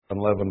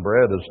Unleavened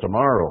bread is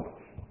tomorrow.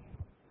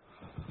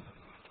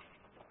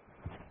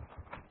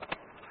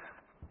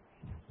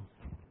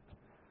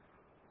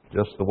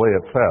 Just the way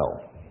it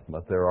fell.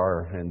 But there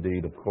are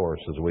indeed, of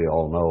course, as we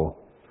all know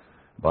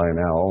by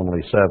now,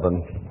 only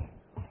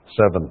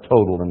seven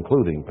total,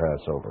 including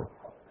Passover.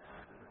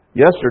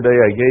 Yesterday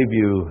I gave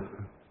you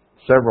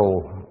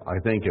several, I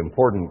think,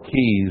 important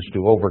keys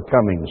to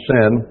overcoming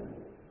sin.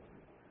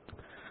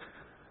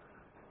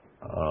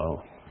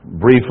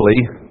 Briefly,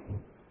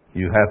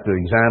 you have to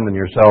examine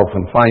yourself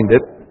and find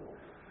it.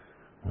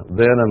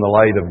 Then, in the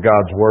light of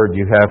God's Word,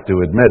 you have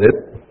to admit it.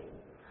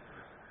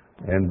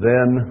 And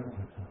then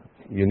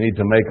you need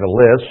to make a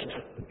list,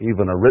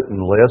 even a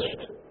written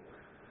list,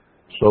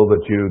 so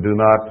that you do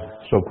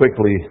not so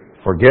quickly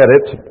forget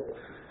it.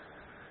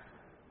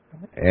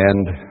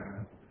 And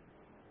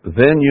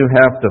then you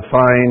have to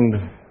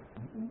find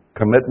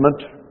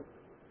commitment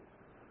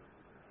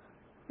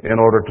in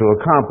order to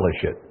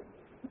accomplish it.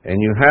 And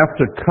you have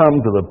to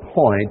come to the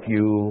point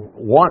you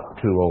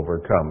want to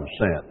overcome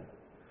sin.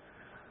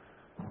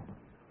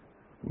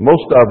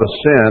 Most of us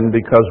sin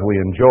because we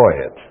enjoy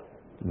it.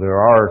 There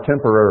are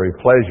temporary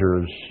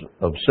pleasures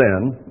of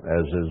sin,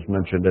 as is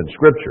mentioned in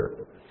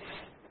Scripture.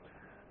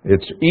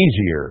 It's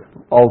easier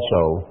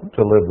also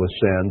to live with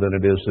sin than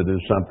it is to do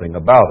something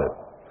about it.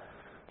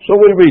 So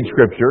we read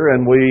Scripture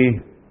and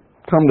we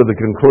come to the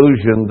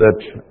conclusion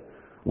that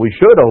we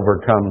should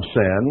overcome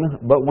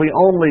sin, but we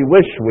only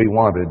wish we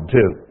wanted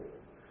to,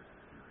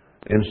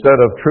 instead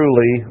of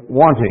truly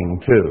wanting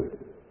to.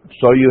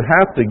 So you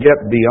have to get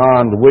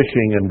beyond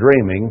wishing and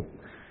dreaming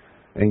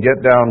and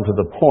get down to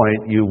the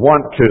point you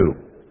want to.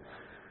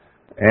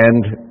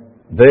 And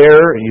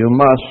there you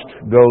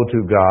must go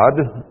to God,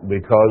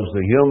 because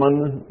the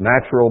human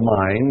natural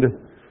mind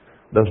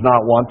does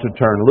not want to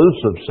turn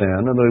loose of sin.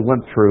 And we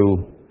went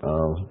through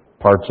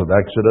parts of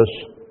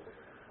Exodus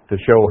to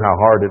show how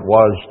hard it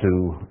was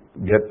to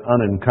get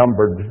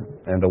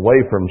unencumbered and away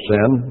from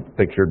sin,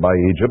 pictured by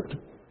Egypt.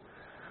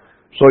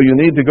 So you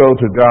need to go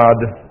to God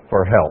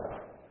for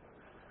help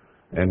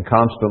and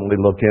constantly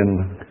look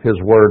in His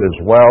Word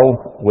as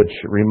well, which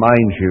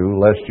reminds you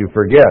lest you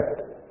forget.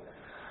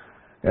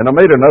 And I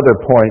made another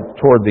point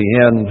toward the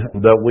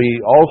end that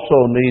we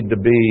also need to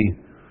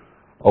be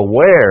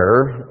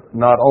aware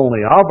not only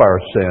of our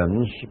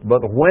sins,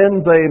 but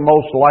when they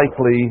most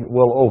likely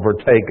will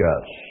overtake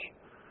us.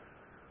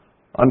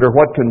 Under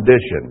what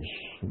conditions?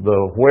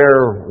 The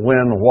where,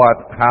 when, what,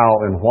 how,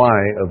 and why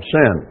of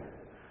sin.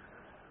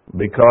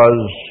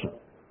 Because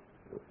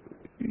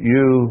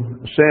you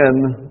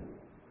sin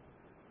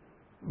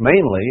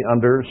mainly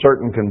under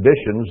certain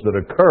conditions that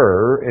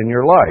occur in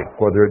your life,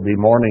 whether it be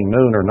morning,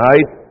 noon, or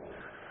night,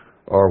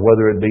 or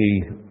whether it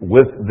be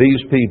with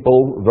these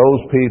people,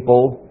 those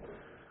people.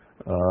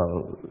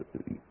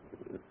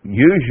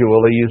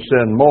 Usually you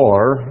sin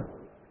more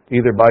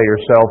either by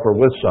yourself or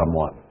with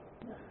someone.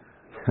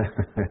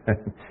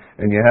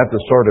 And you have to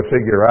sort of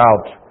figure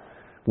out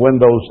when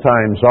those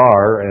times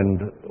are and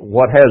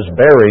what has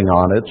bearing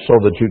on it so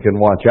that you can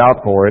watch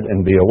out for it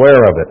and be aware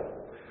of it.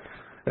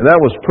 And that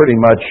was pretty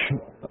much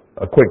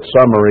a quick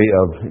summary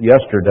of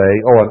yesterday.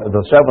 Oh, and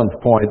the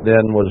seventh point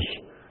then was,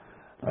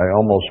 I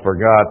almost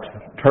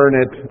forgot, turn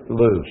it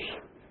loose.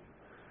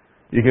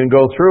 You can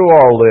go through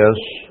all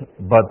this,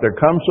 but there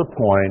comes a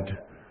point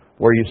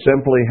where you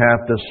simply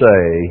have to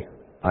say,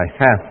 I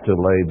have to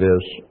lay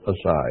this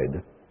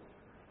aside.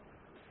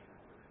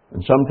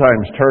 And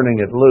sometimes turning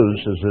it loose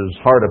is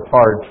as hard a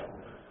part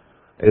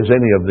as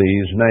any of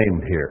these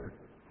named here.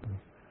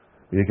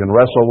 You can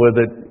wrestle with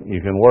it, you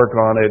can work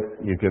on it,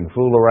 you can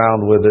fool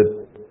around with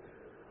it,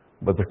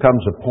 but there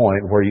comes a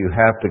point where you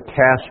have to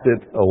cast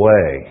it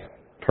away,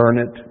 turn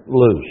it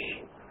loose.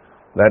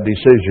 That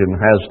decision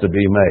has to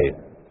be made.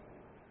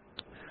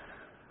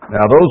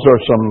 Now, those are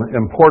some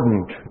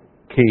important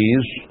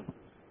keys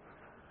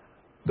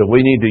that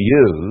we need to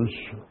use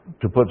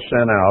to put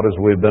sin out as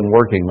we've been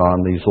working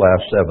on these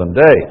last 7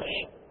 days.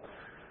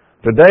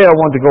 Today I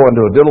want to go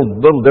into a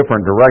little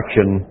different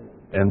direction,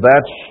 and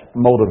that's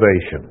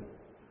motivation.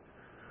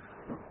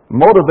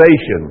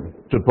 Motivation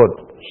to put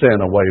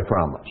sin away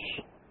from us.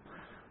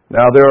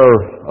 Now there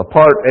are a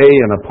part A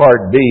and a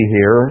part B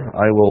here.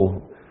 I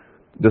will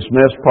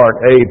dismiss part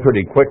A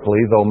pretty quickly,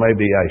 though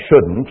maybe I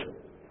shouldn't.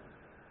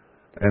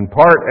 And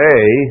part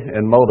A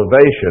in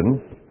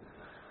motivation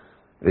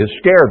is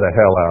scare the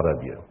hell out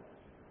of you.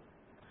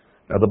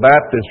 Now the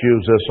Baptists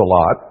use this a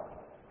lot.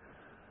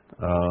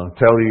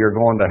 Tell you you're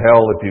going to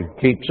hell if you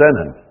keep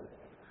sinning.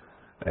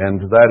 And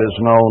that is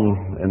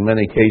known in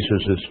many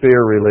cases as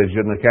fear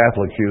religion. The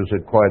Catholics use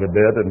it quite a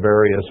bit, and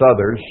various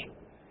others.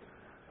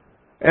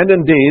 And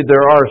indeed,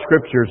 there are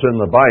scriptures in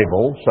the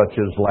Bible, such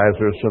as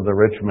Lazarus and the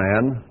rich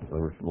man.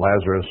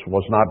 Lazarus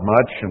was not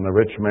much, and the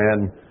rich man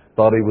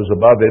thought he was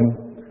above him.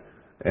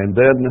 And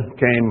then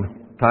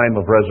came time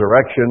of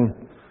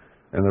resurrection,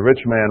 and the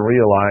rich man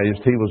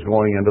realized he was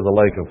going into the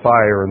lake of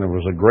fire, and there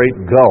was a great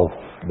gulf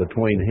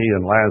between he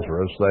and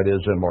Lazarus, that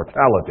is,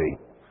 immortality.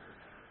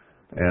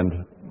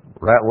 And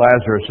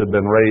Lazarus had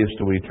been raised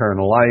to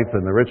eternal life,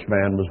 and the rich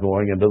man was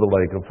going into the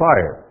lake of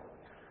fire.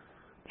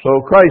 So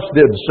Christ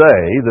did say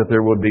that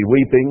there would be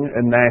weeping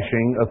and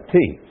gnashing of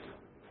teeth.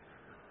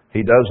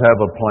 He does have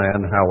a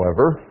plan,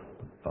 however,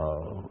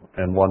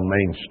 and one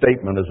main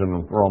statement is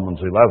in Romans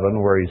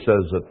 11, where he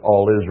says that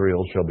all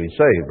Israel shall be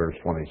saved, verse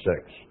 26.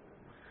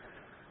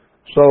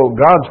 So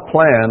God's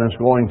plan is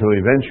going to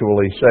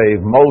eventually save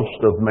most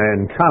of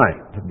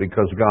mankind,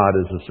 because God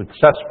is a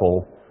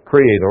successful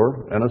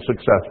Creator and a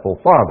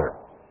successful Father.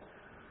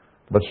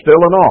 But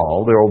still in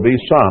all, there will be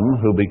some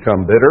who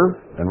become bitter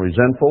and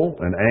resentful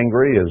and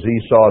angry, as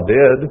Esau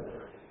did.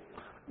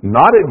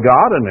 Not at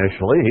God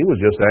initially, he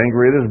was just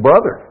angry at his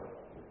brother.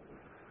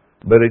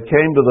 But it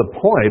came to the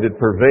point, it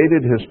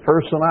pervaded his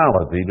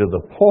personality to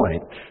the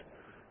point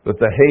that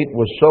the hate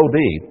was so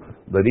deep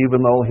that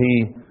even though he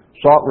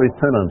sought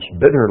repentance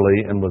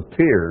bitterly and with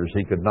tears,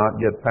 he could not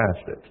get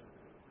past it.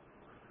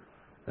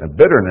 And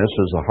bitterness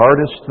is the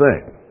hardest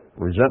thing,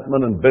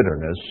 resentment and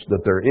bitterness,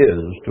 that there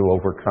is to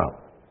overcome.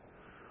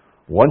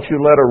 Once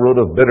you let a root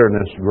of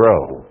bitterness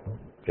grow,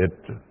 it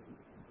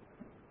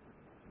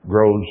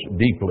grows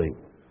deeply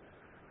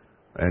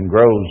and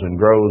grows and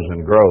grows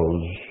and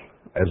grows,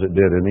 as it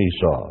did in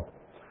Esau.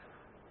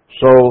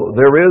 So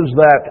there is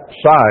that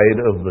side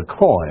of the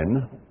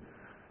coin,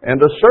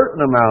 and a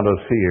certain amount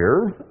of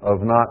fear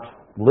of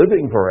not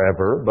living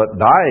forever, but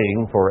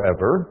dying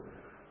forever,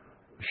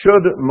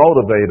 should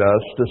motivate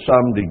us to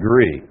some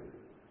degree.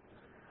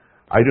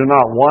 I do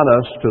not want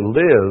us to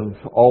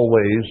live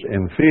always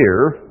in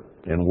fear,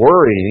 in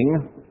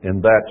worrying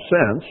in that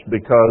sense,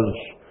 because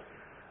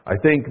I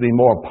think the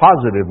more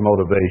positive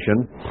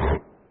motivation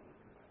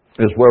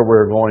is where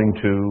we're going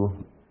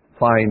to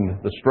find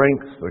the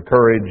strength, the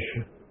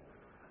courage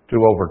to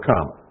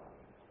overcome.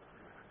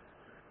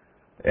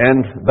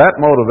 And that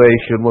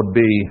motivation would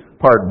be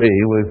part B.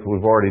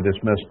 We've already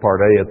dismissed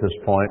part A at this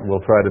point.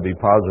 We'll try to be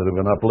positive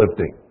and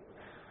uplifting.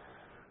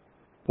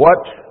 What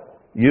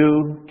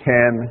you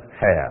can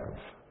have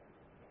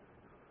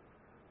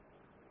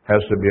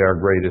has to be our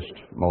greatest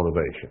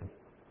motivation.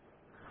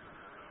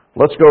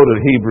 Let's go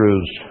to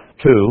Hebrews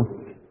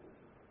 2,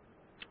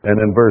 and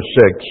in verse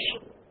 6.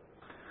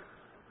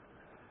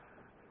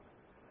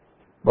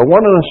 But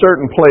one in a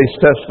certain place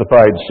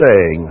testified,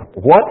 saying,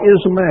 What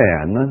is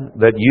man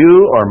that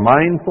you are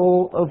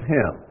mindful of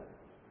him?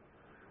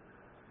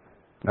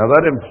 Now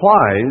that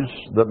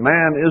implies that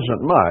man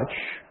isn't much,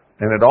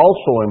 and it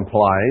also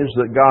implies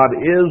that God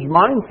is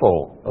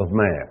mindful of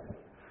man.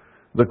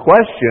 The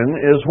question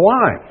is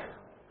why?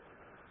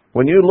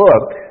 When you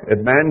look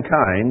at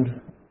mankind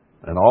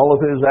and all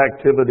of his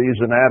activities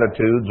and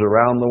attitudes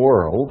around the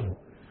world,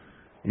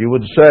 you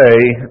would say,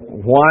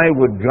 why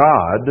would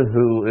God,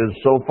 who is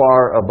so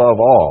far above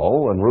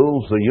all and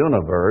rules the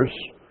universe,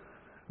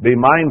 be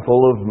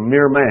mindful of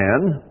mere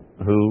man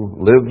who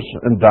lives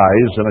and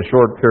dies in a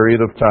short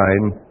period of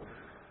time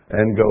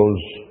and goes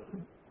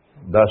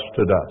dust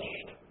to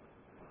dust?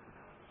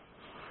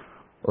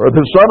 Or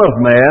the Son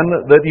of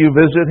Man, that you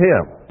visit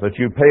him, that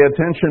you pay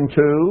attention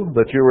to,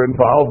 that you're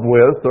involved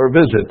with, or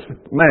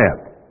visit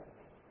man.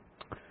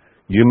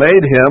 You made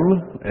him,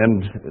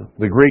 and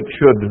the Greek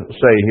should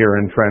say here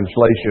in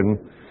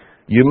translation,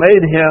 you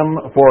made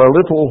him for a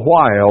little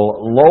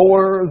while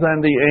lower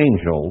than the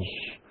angels.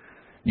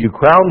 You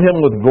crowned him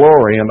with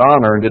glory and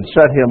honor and did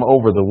set him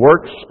over the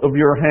works of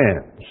your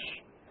hands.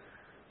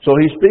 So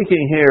he's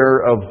speaking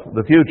here of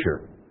the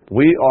future.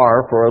 We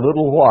are for a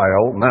little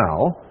while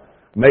now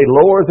made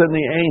lower than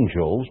the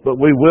angels, but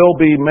we will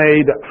be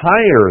made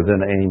higher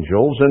than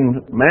angels and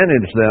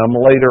manage them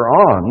later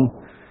on,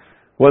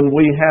 when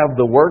we have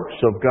the works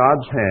of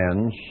God's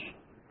hands,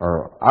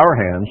 or our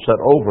hands, set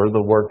over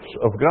the works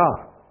of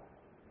God.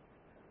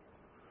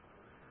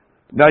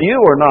 Now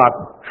you are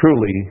not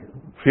truly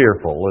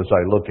fearful as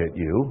I look at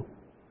you.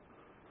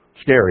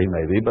 Scary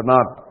maybe, but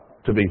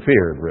not to be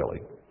feared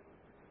really.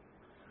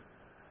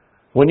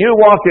 When you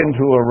walk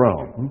into a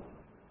room,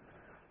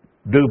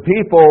 do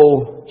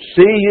people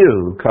see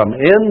you come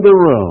in the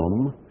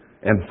room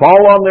and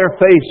fall on their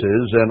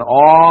faces in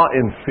awe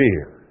and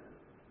fear?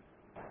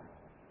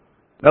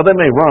 Now, they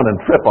may run and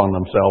trip on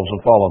themselves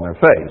and fall on their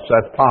face.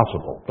 That's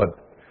possible.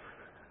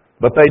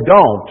 But they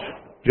don't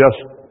just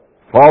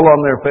fall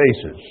on their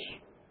faces.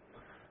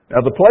 Now,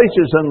 the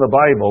places in the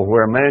Bible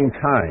where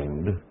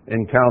mankind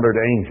encountered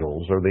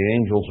angels, or the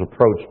angels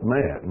approached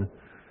man,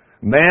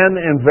 man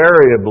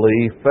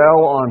invariably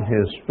fell on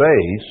his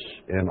face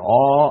in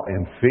awe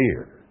and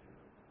fear.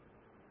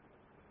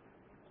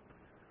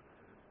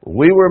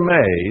 We were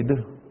made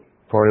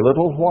for a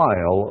little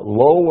while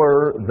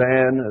lower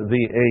than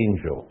the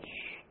angels.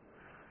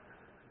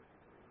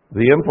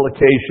 The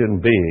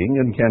implication being,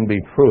 and can be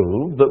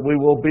proved, that we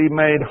will be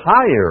made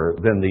higher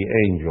than the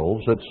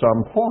angels at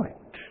some point.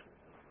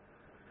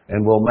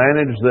 And will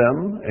manage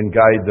them and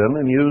guide them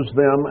and use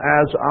them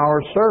as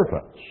our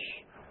servants.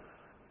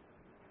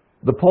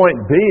 The point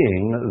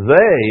being,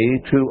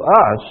 they, to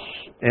us,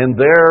 in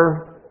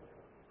their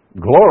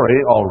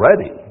glory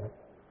already,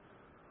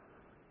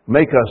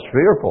 make us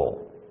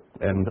fearful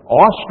and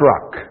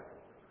awestruck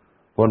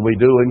when we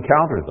do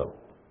encounter them.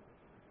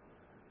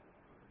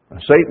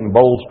 Satan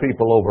bowls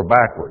people over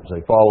backwards.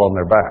 They fall on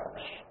their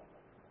backs.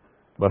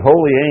 But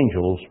holy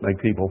angels make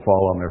people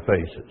fall on their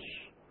faces.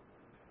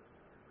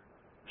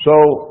 So,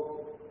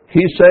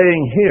 he's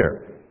saying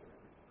here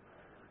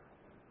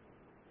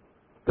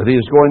that he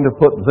is going to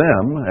put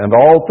them and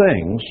all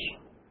things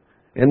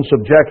in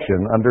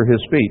subjection under his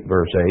feet,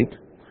 verse 8.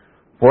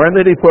 For in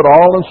that he put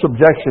all in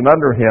subjection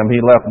under him, he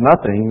left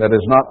nothing that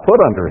is not put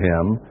under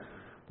him.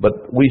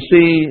 But we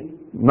see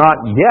not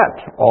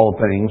yet all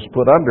things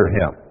put under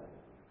him.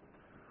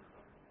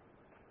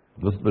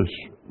 The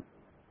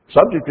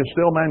subject is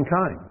still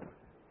mankind.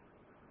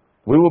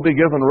 We will be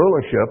given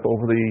rulership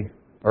over the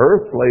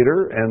earth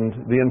later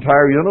and the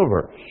entire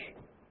universe.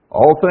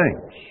 All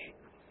things.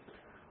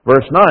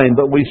 Verse 9,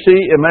 but we see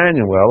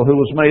Emmanuel, who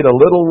was made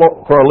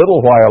for a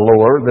little while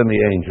lower than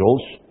the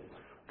angels,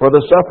 for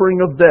the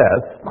suffering of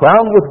death,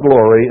 crowned with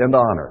glory and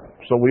honor.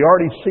 So we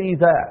already see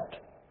that.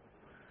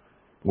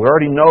 We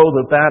already know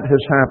that that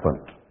has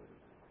happened.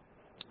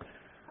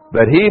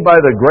 That he, by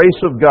the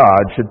grace of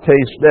God, should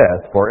taste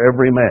death for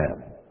every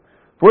man.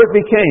 For it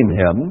became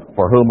him,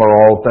 for whom are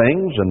all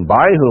things, and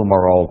by whom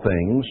are all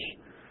things,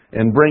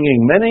 in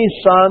bringing many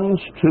sons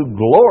to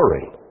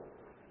glory,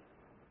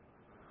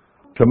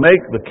 to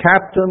make the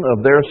captain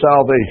of their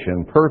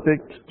salvation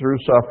perfect through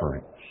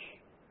sufferings.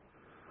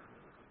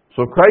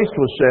 So Christ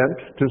was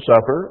sent to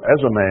suffer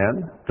as a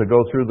man, to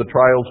go through the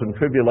trials and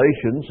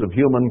tribulations of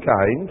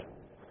humankind,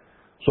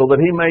 so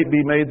that he might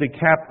be made the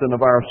captain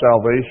of our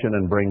salvation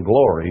and bring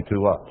glory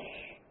to us.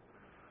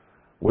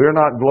 We are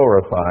not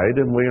glorified,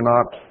 and we are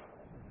not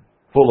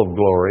full of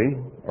glory,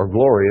 or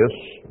glorious,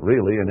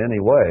 really, in any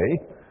way,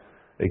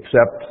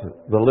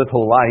 except the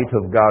little light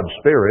of God's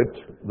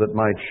Spirit that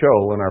might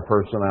show in our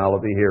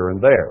personality here and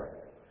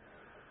there.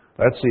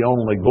 That's the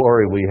only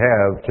glory we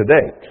have to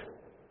date.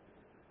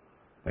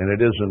 And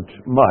it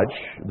isn't much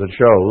that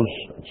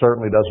shows. It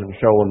certainly doesn't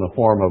show in the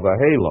form of a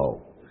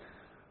halo,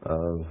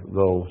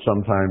 though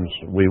sometimes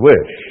we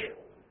wish.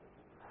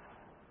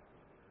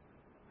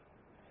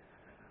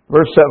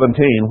 Verse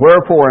 17,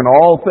 wherefore in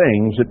all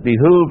things it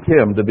behooved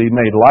him to be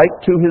made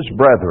like to his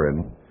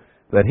brethren,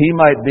 that he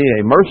might be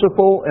a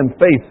merciful and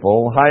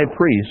faithful high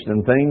priest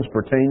in things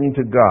pertaining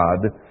to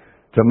God,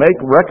 to make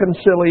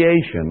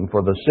reconciliation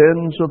for the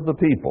sins of the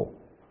people.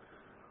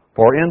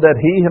 For in that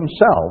he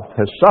himself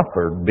has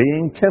suffered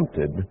being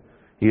tempted,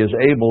 he is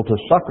able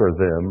to succor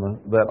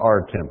them that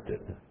are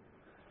tempted.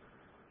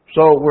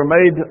 So we're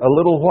made a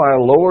little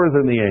while lower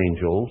than the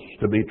angels,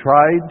 to be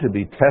tried, to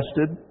be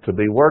tested, to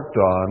be worked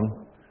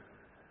on.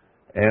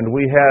 And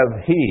we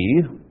have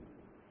he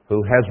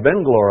who has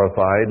been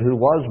glorified, who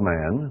was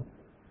man,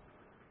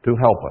 to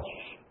help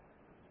us.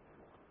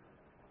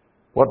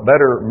 What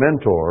better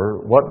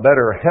mentor, what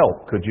better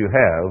help could you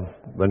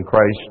have than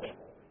Christ,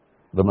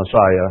 the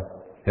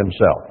Messiah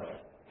himself,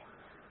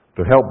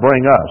 to help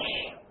bring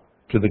us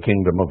to the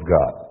kingdom of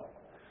God?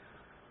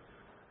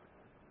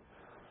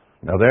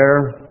 Now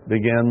there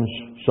begins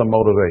some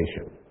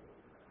motivation.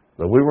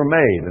 That we were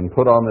made and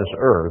put on this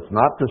earth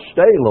not to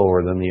stay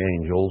lower than the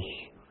angels,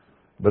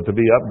 but to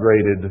be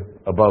upgraded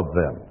above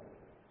them.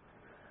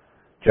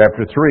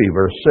 Chapter 3,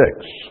 verse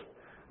 6.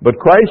 But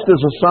Christ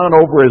is a son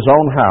over his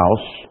own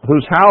house,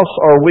 whose house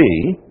are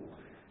we,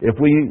 if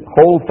we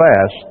hold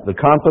fast the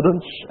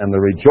confidence and the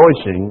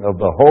rejoicing of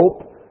the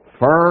hope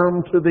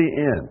firm to the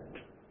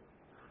end.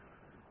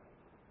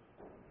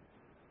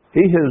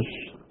 He has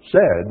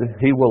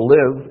said he will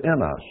live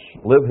in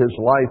us, live his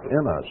life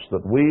in us,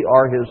 that we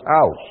are his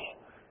house,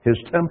 his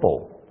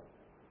temple.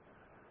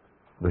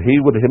 That he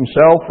would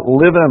himself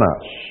live in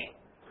us.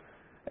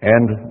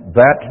 And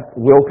that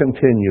will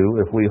continue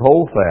if we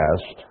hold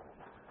fast,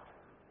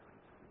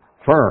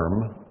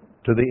 firm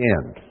to the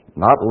end,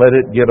 not let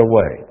it get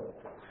away.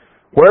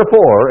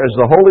 Wherefore, as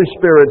the Holy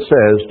Spirit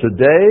says,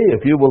 today,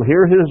 if you will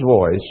hear his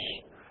voice,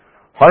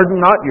 harden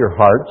not your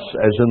hearts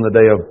as in the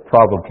day of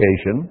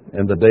provocation,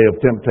 in the day of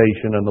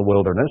temptation in the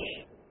wilderness,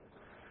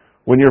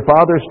 when your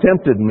fathers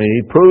tempted me,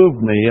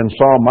 proved me, and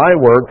saw my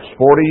works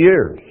 40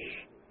 years.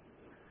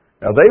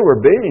 Now they were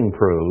being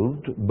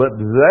proved, but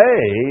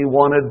they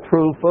wanted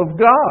proof of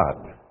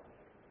God.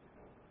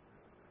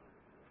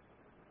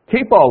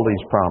 Keep all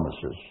these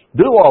promises.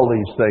 Do all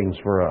these things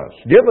for us.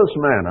 Give us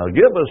manna.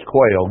 Give us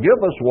quail.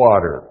 Give us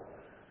water.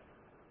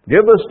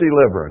 Give us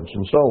deliverance,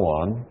 and so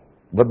on.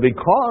 But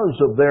because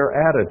of their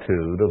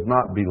attitude of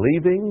not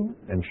believing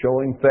and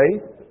showing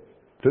faith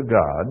to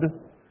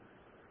God,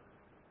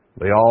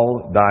 they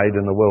all died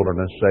in the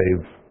wilderness,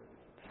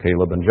 save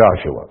Caleb and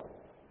Joshua.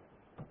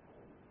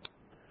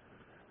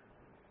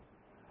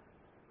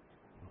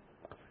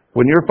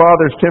 When your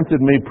fathers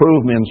tempted me,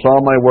 proved me, and saw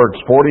my works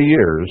 40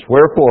 years,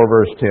 wherefore,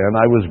 verse 10,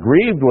 I was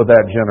grieved with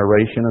that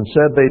generation, and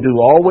said, they do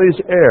always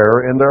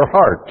err in their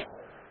heart,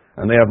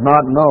 and they have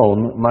not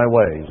known my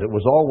ways. It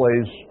was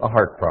always a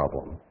heart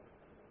problem.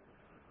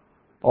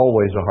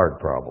 Always a heart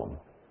problem.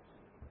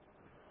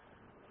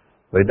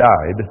 They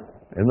died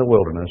in the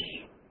wilderness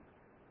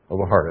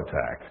of a heart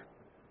attack,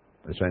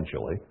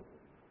 essentially.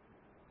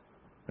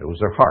 It was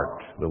their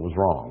heart that was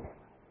wrong,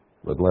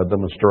 that led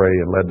them astray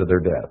and led to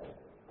their death.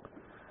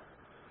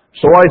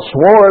 So I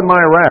swore in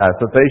my wrath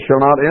that they shall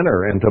not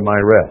enter into my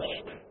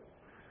rest.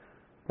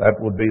 That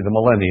would be the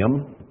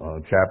millennium,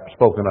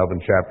 spoken of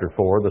in chapter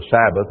 4. The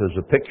Sabbath is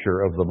a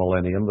picture of the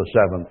millennium, the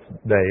seventh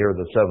day or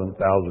the 7,000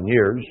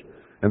 years.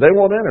 And they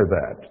won't enter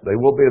that. They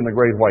will be in the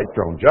great white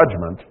throne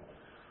judgment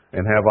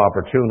and have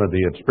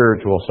opportunity at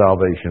spiritual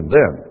salvation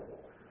then.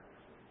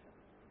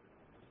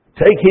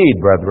 Take heed,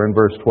 brethren,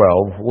 verse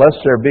 12, lest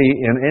there be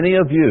in any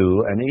of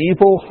you an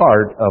evil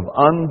heart of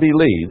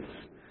unbelief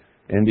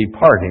in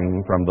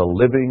departing from the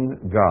living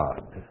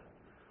God.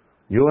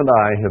 You and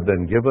I have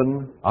been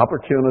given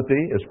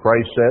opportunity, as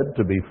Christ said,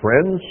 to be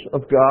friends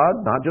of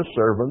God, not just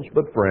servants,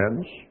 but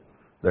friends,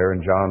 there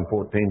in John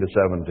 14 to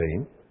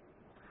 17.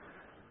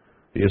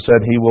 He has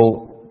said He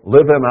will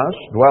live in us,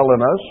 dwell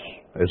in us,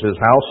 as His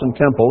house and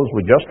temple, as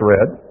we just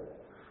read.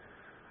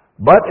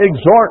 But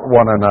exhort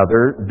one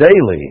another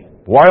daily,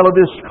 while it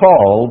is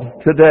called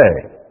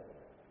today,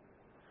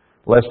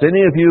 lest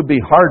any of you be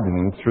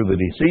hardened through the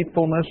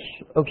deceitfulness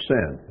of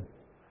sin.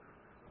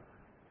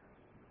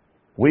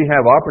 We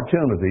have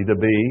opportunity to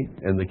be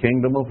in the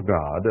kingdom of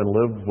God and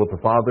live with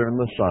the Father and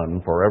the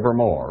Son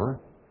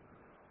forevermore,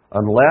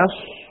 unless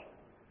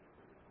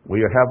we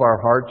have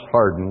our hearts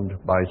hardened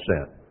by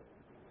sin.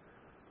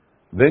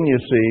 Then you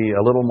see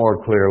a little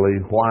more clearly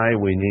why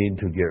we need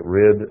to get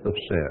rid of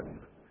sin.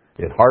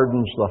 It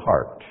hardens the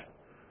heart.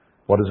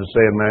 What does it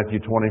say in Matthew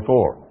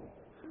 24?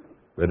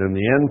 That in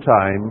the end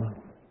time,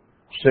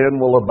 sin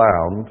will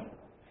abound,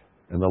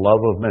 and the love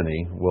of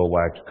many will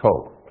wax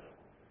cold.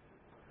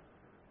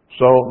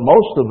 So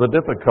most of the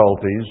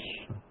difficulties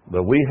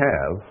that we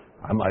have,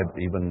 I might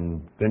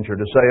even venture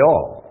to say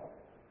all,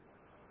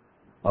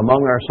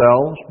 among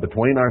ourselves,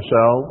 between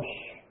ourselves,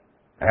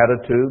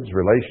 attitudes,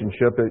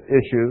 relationship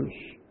issues,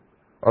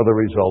 are the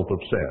result of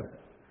sin.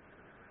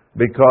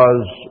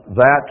 Because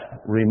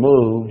that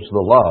removes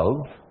the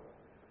love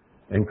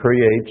and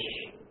creates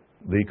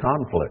the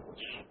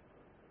conflicts.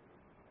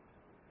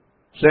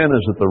 Sin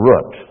is at the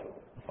root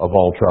of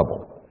all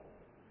trouble.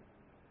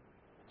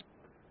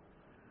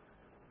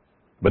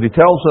 But He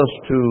tells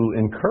us to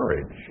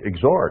encourage,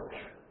 exhort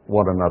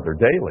one another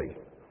daily,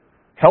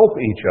 help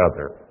each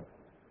other,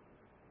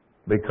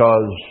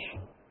 because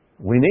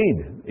we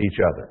need each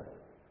other.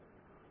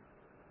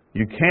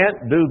 You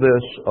can't do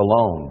this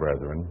alone,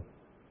 brethren.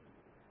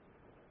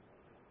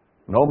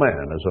 No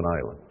man is an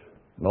island.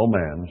 No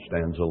man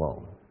stands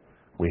alone.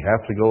 We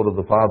have to go to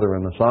the Father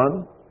and the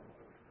Son,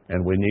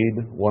 and we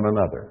need one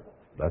another.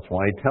 That's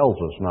why He tells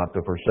us not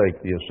to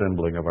forsake the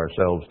assembling of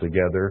ourselves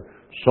together,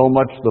 so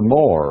much the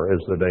more as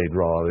the day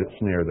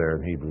draweth near there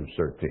in Hebrews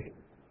 13.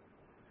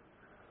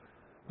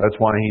 That's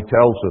why He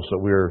tells us that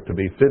we're to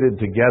be fitted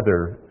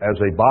together as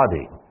a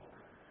body,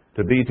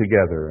 to be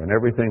together and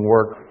everything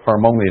work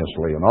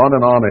harmoniously, and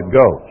on it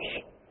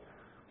goes.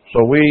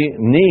 So we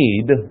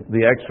need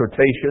the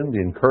exhortation,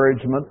 the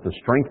encouragement, the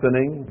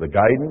strengthening, the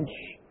guidance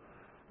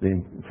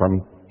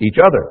from each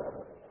other.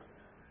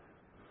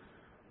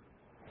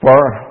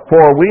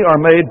 For we are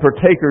made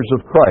partakers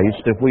of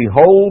Christ if we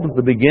hold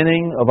the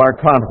beginning of our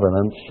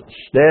confidence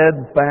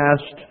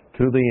steadfast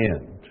to the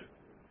end.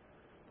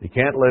 You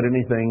can't let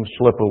anything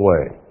slip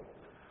away.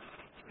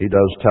 He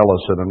does tell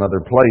us in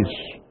another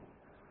place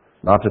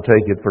not to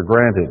take it for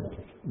granted,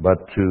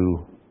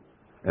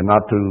 and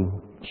not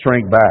to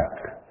shrink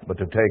back, but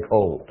to take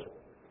hold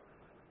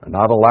and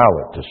not allow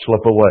it to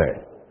slip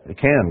away. It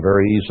can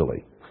very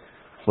easily.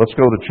 Let's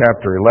go to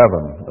chapter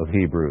 11 of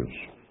Hebrews.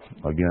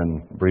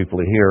 Again,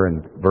 briefly here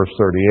in verse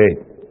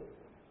 38.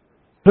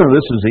 This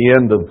is the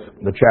end of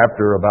the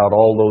chapter about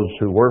all those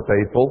who were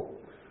faithful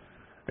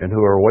and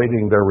who are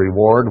awaiting their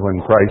reward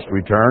when Christ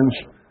returns.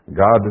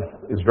 God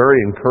is very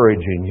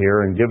encouraging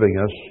here in giving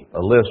us a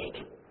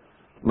list,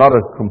 not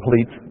a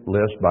complete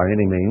list by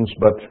any means,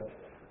 but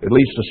at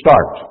least a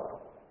start.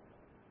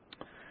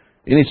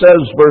 And he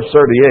says, verse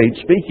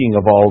 38, speaking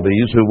of all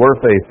these who were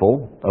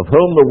faithful, of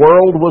whom the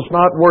world was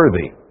not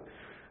worthy,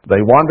 they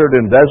wandered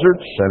in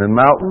deserts and in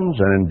mountains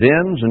and in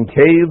dens and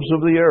caves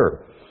of the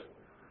earth.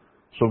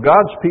 So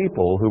God's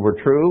people who were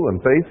true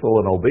and faithful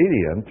and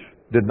obedient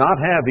did not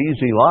have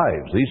easy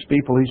lives. These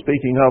people he's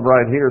speaking of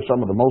right here,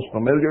 some of the most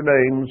familiar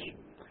names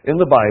in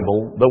the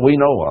Bible that we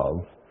know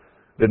of,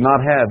 did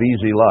not have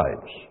easy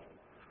lives.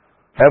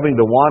 Having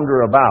to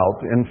wander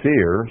about in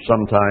fear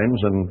sometimes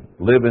and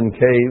live in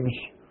caves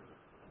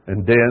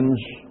and dens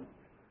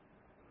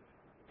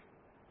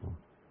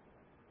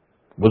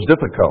was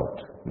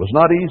difficult. Was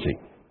not easy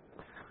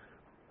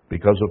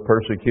because of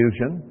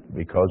persecution,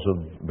 because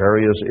of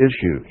various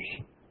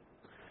issues.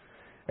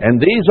 And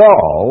these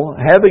all,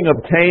 having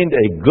obtained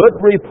a good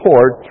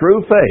report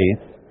through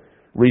faith,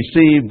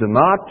 received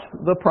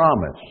not the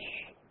promise.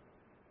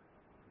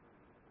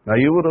 Now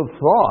you would have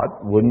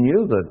thought, wouldn't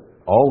you, that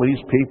all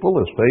these people,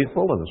 as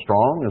faithful and as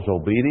strong, as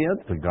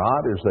obedient to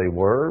God as they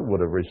were,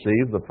 would have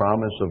received the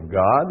promise of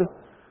God,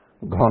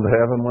 gone to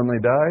heaven when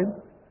they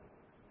died?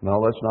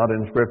 No, that's not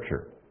in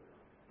Scripture.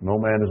 No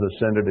man has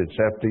ascended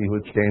except he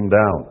which came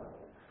down.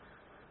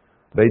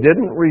 They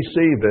didn't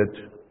receive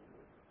it.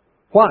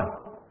 Why?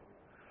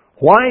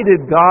 Why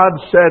did God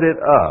set it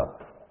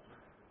up?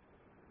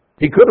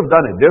 He could have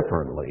done it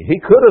differently. He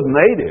could have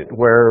made it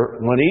where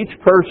when each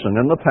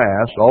person in the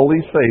past, all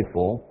these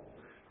faithful,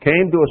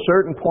 came to a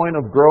certain point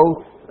of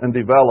growth and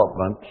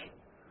development,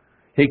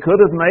 He could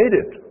have made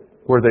it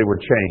where they were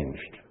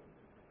changed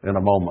in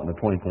a moment, in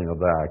the twinkling of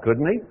the eye,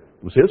 couldn't He?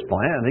 It was His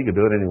plan. He could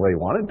do it any way He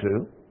wanted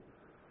to.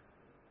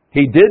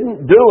 He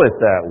didn't do it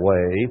that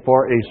way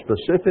for a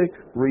specific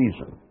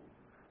reason.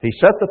 He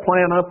set the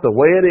plan up the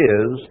way it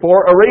is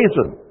for a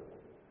reason.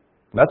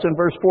 That's in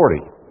verse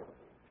 40.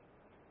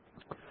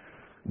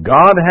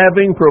 God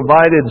having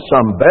provided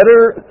some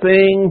better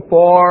thing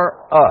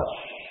for us,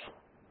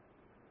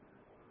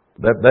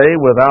 that they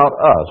without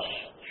us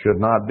should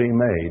not be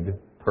made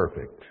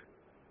perfect.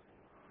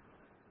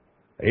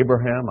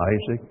 Abraham,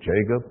 Isaac,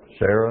 Jacob,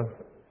 Sarah,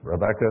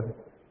 Rebekah,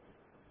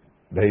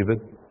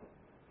 David,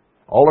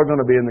 all are going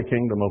to be in the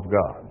kingdom of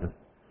God.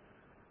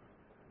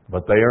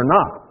 But they are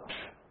not,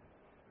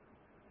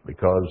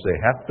 because they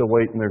have to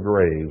wait in their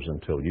graves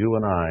until you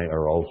and I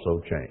are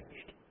also changed.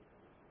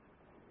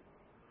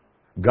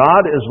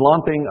 God is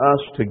lumping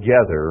us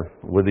together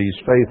with these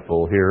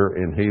faithful here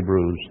in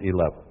Hebrews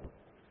 11.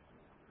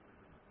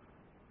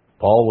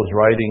 Paul was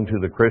writing to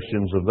the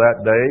Christians of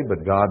that day,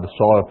 but God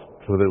saw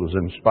that it was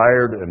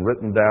inspired and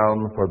written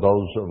down for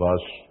those of us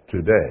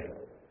today,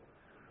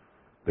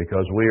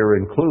 because we are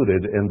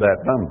included in that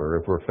number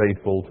if we're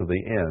faithful to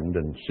the end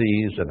and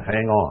seize and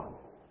hang on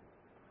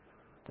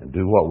and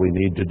do what we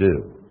need to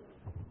do.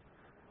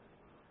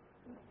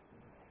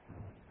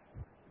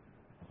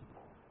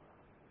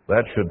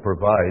 That should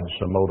provide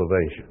some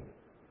motivation.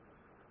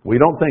 We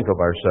don't think of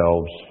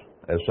ourselves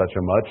as such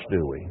a much,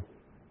 do we?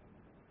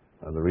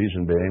 And the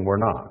reason being, we're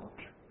not.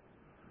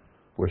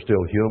 We're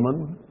still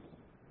human,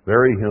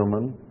 very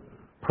human,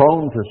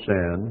 prone to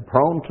sin,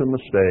 prone to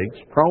mistakes,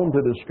 prone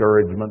to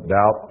discouragement,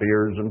 doubt,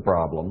 fears, and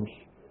problems,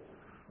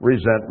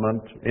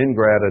 resentment,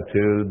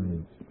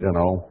 ingratitude,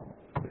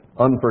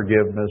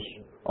 unforgiveness,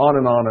 on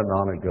and on and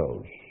on it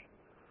goes.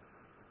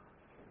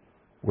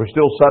 We're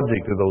still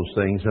subject to those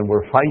things, and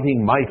we're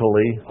fighting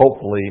mightily,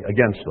 hopefully,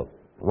 against them.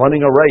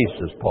 Running a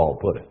race, as Paul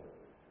put it,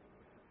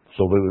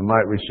 so that we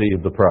might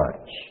receive the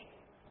prize.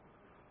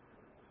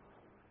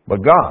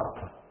 But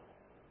God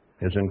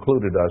has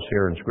included us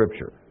here in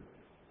Scripture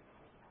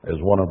as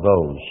one of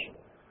those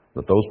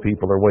that those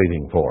people are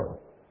waiting for.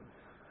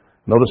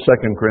 Notice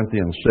 2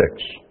 Corinthians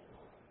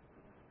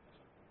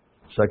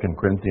 6. 2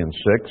 Corinthians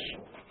 6,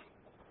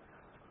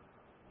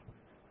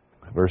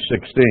 verse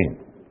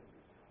 16.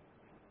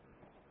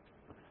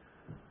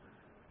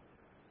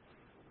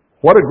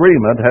 What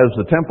agreement has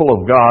the temple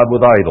of God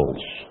with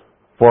idols?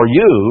 For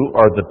you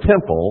are the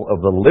temple of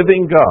the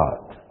living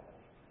God.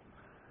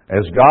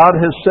 As God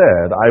has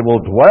said, I will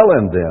dwell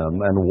in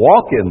them and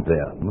walk in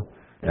them,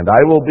 and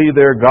I will be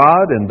their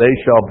God, and they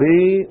shall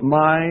be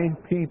my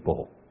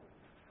people.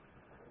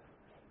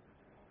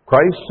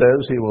 Christ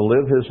says He will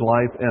live His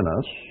life in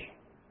us.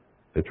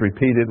 It's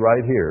repeated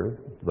right here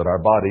that our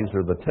bodies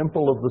are the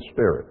temple of the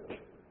Spirit.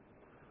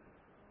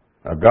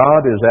 Now,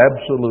 God is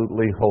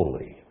absolutely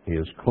holy. He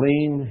is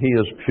clean. He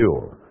is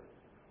pure.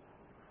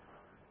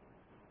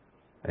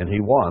 And He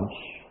wants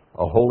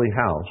a holy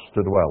house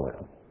to dwell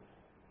in.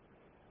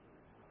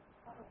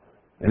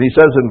 And He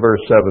says in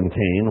verse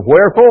 17,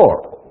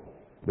 wherefore,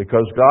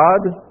 because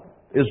God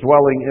is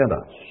dwelling in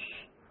us,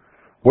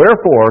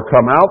 wherefore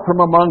come out from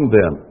among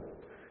them,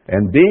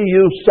 and be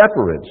you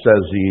separate,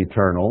 says the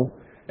Eternal,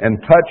 and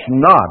touch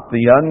not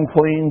the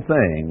unclean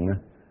thing,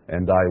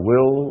 and I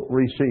will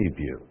receive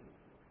you.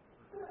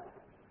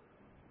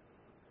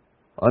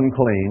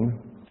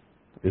 Unclean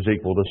is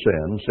equal to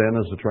sin.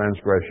 Sin is the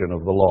transgression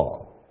of the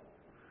law.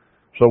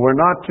 So we're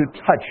not to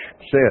touch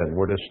sin.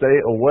 We're to stay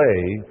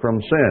away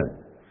from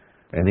sin.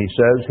 And He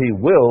says He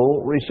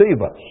will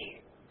receive us.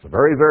 It's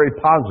very, very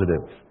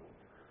positive.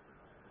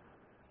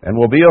 And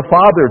will be a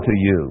father to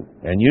you,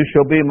 and you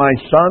shall be my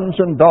sons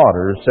and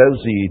daughters, says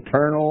the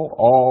Eternal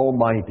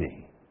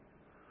Almighty.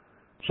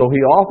 So He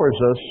offers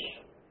us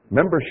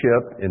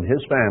membership in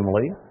His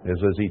family as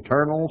His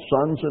eternal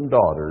sons and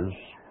daughters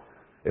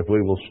if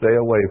we will stay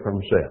away from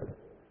sin.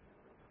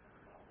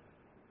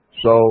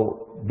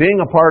 So, being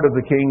a part of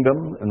the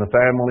kingdom and the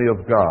family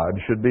of God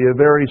should be a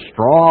very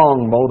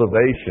strong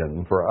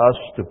motivation for us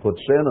to put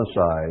sin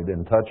aside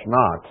and touch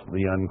not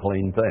the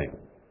unclean thing.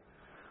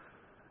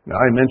 Now,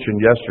 I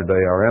mentioned yesterday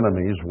our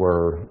enemies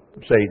were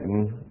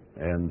Satan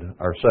and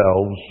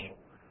ourselves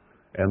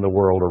and the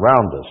world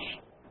around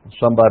us.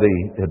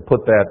 Somebody had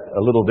put that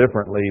a little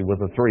differently with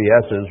the 3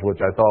 S's, which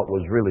I thought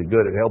was really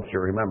good. It helps you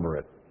remember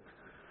it.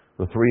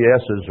 The 3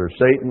 S's are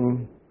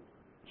Satan,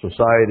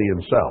 society,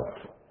 and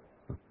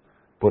self,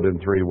 put in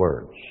 3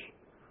 words.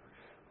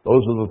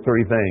 Those are the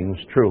 3 things,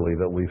 truly,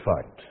 that we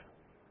fight.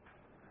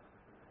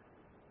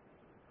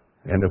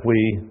 And if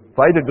we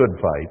fight a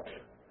good fight,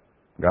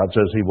 God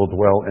says He will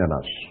dwell in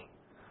us.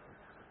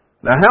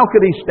 Now, how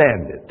could He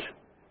stand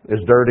it, as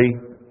dirty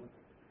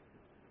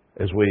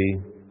as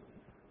we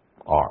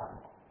are?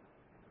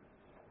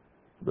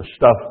 The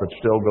stuff that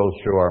still goes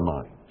through our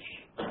minds.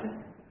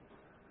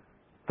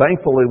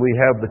 Thankfully, we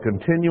have the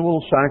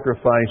continual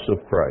sacrifice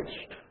of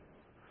Christ,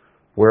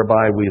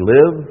 whereby we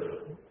live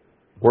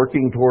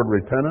working toward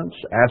repentance,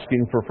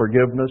 asking for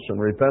forgiveness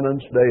and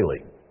repentance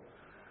daily,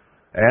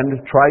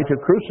 and try to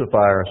crucify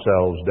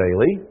ourselves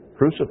daily,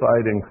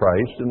 crucified in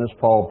Christ, and as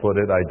Paul put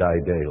it, I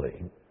die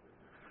daily.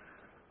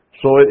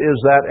 So it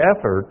is that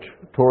effort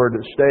toward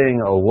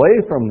staying away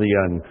from the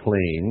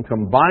unclean,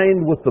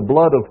 combined with the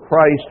blood of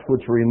Christ,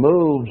 which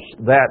removes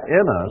that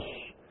in us.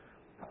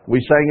 We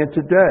sang it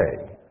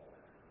today.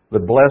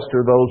 That blessed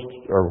are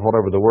those, or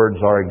whatever the words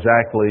are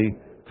exactly,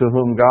 to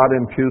whom God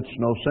imputes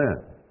no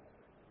sin.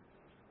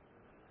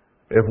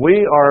 If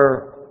we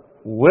are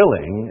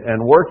willing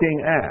and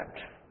working at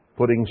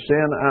putting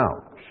sin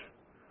out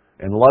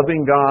and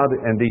loving God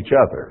and each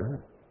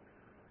other,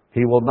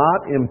 He will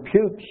not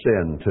impute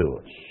sin to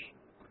us.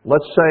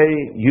 Let's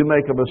say you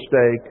make a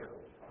mistake,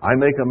 I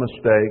make a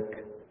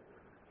mistake.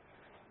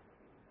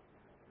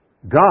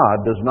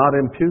 God does not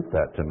impute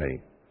that to me.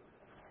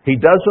 He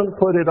doesn't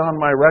put it on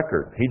my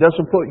record. He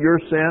doesn't put your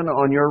sin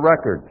on your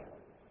record,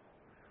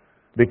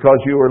 because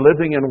you are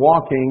living and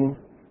walking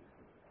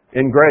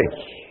in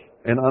grace,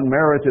 in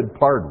unmerited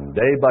pardon,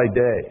 day by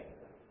day.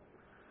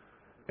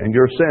 And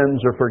your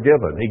sins are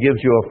forgiven. He gives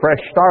you a fresh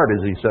start,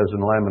 as he says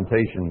in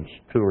Lamentations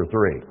 2 or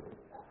 3,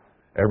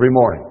 every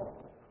morning.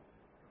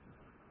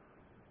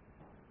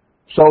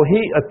 So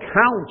He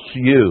accounts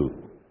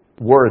you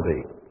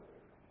worthy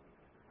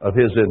of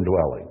His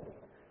indwelling.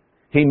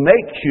 He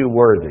makes you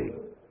worthy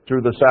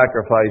through the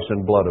sacrifice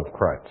and blood of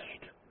Christ.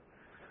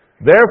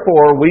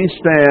 Therefore, we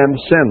stand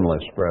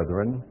sinless,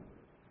 brethren,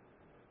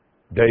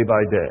 day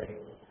by day.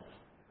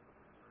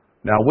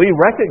 Now, we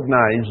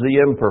recognize the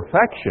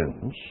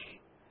imperfections.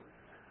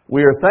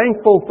 We are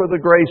thankful for the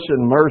grace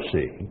and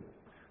mercy.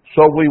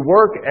 So we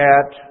work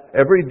at,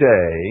 every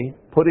day,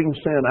 putting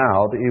sin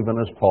out, even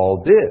as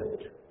Paul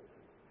did.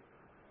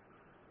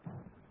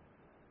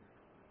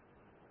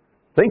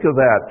 Think of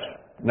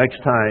that next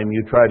time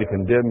you try to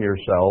condemn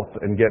yourself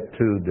and get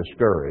too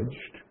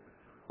discouraged,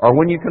 or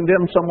when you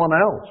condemn someone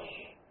else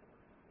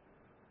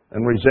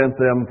and resent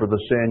them for the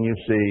sin you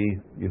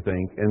see, you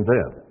think, in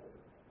them.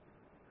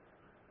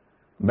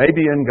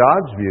 Maybe in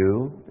God's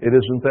view, it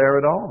isn't there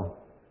at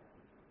all.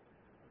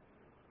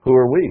 Who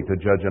are we to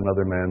judge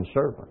another man's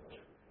servant?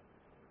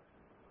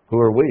 Who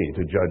are we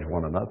to judge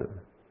one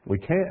another? We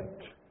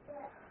can't.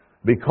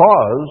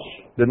 Because,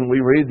 didn't we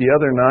read the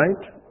other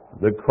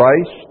night, that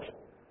Christ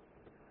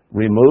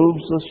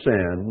removes the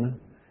sin,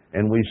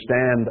 and we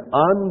stand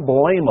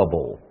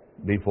unblameable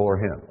before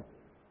Him.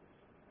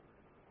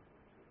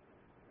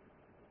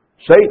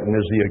 Satan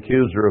is the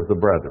accuser of the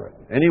brethren.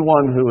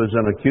 Anyone who is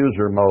in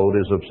accuser mode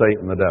is of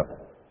Satan the devil.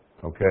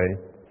 Okay?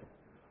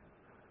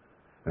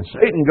 And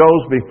Satan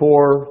goes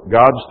before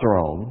God's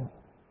throne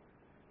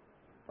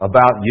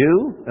about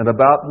you and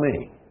about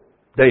me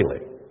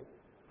daily.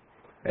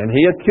 And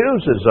he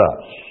accuses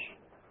us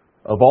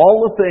of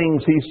all the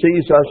things he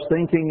sees us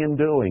thinking and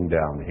doing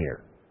down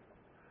here.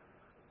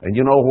 And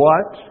you know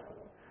what?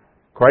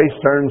 Christ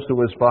turns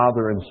to his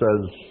Father and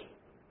says,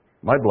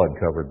 my blood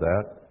covered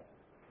that.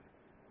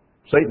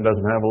 Satan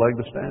doesn't have a leg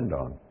to stand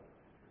on.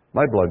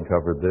 My blood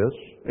covered this.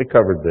 It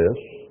covered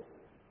this.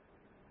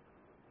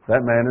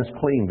 That man is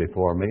clean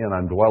before me, and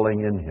I'm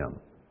dwelling in him.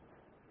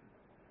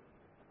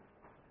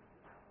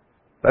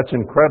 That's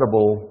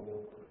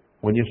incredible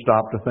when you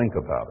stop to think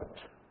about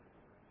it,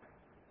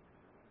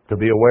 to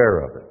be aware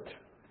of it,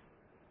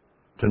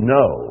 to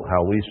know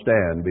how we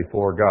stand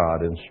before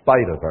God in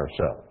spite of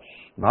ourselves.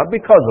 Not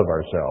because of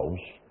ourselves,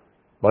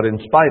 but in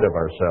spite of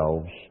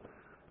ourselves,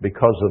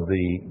 because of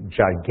the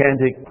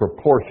gigantic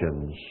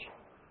proportions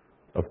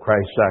of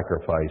Christ's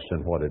sacrifice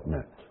and what it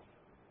meant.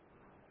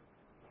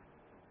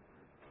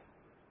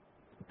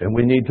 And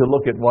we need to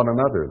look at one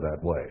another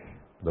that way,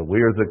 that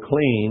we are the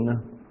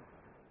clean,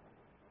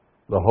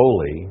 the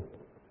holy,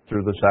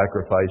 through the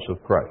sacrifice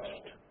of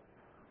Christ.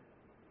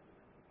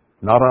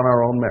 Not on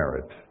our own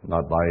merit,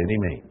 not by any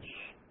means.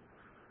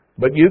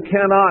 But you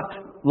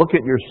cannot look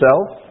at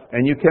yourself,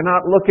 and you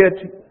cannot look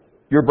at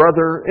your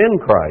brother in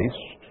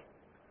Christ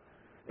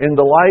in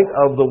the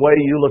light of the way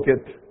you look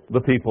at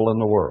the people in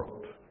the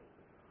world.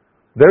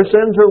 Their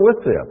sins are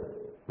with them.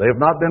 They have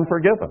not been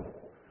forgiven.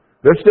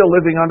 They're still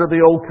living under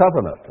the old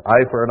covenant,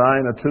 eye for an eye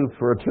and a tooth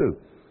for a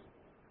tooth.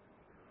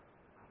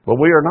 But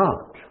we are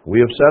not. We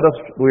are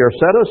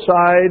set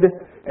aside,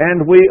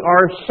 and we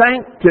are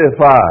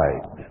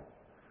sanctified,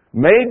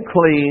 made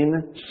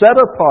clean, set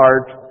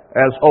apart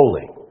as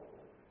holy,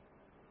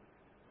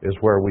 is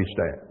where we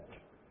stand.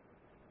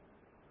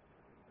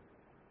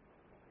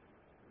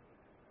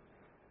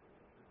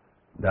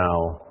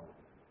 Now,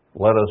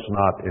 let us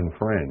not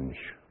infringe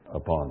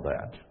upon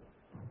that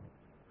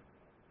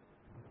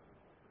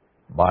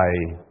by,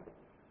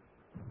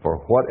 for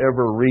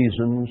whatever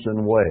reasons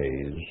and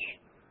ways,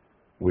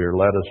 we are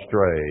led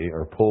astray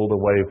or pulled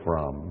away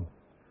from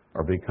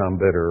or become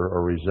bitter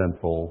or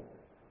resentful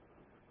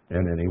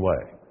in any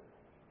way.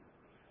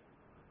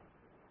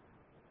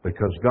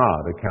 Because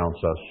God accounts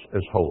us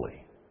as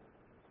holy.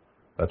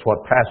 That's what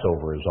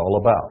Passover is all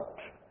about.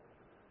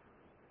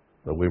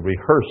 That we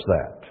rehearse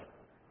that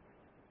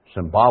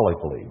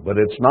symbolically. But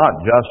it's not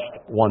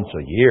just once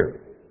a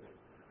year.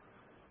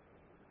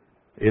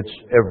 It's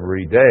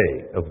every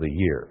day of the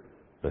year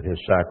that His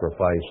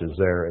sacrifice is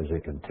there as a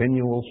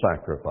continual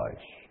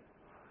sacrifice.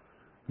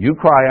 You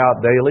cry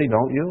out daily,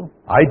 don't you?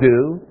 I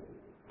do,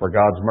 for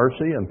God's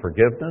mercy and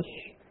forgiveness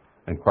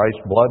and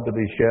Christ's blood to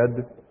be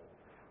shed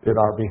in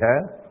our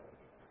behalf.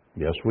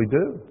 Yes, we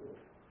do.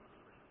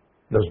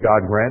 Does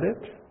God grant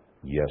it?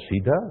 Yes, He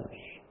does.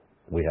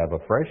 We have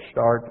a fresh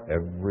start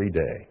every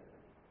day.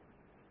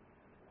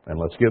 And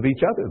let's give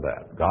each other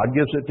that. God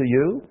gives it to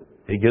you,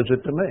 He gives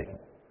it to me.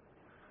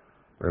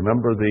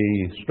 Remember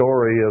the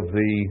story of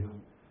the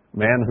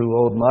man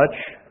who owed much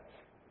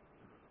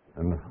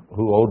and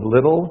who owed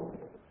little?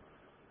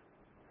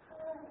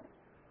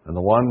 And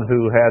the one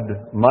who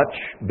had much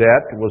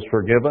debt was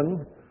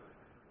forgiven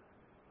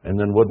and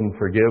then wouldn't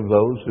forgive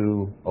those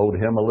who owed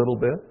him a little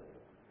bit?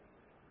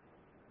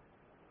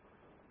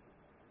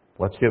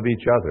 Let's give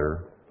each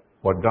other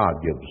what God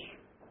gives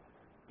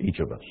each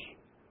of us.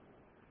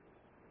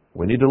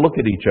 We need to look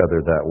at each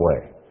other that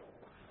way.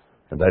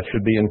 And that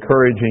should be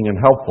encouraging and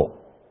helpful.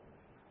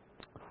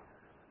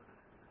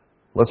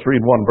 Let's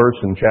read one verse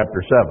in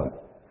chapter 7.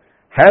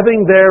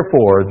 Having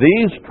therefore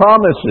these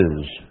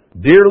promises,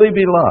 dearly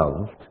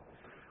beloved,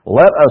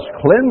 let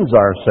us cleanse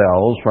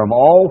ourselves from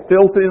all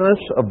filthiness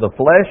of the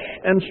flesh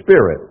and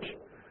spirit,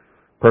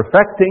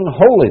 perfecting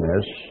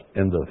holiness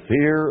in the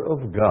fear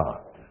of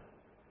God.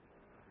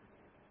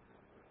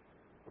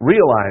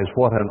 Realize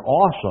what an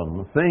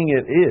awesome thing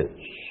it is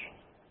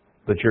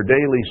that your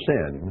daily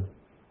sin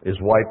is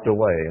wiped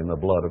away in the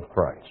blood of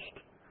Christ.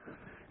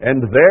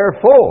 And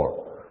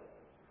therefore,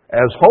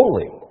 as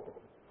holy,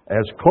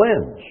 as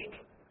cleansed,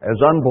 as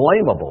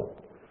unblameable,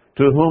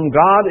 to whom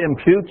God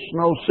imputes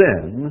no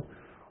sin,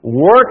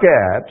 work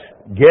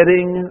at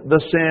getting the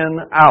sin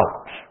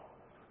out.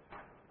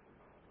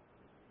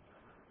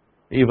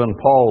 Even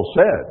Paul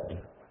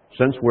said,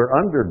 since we're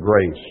under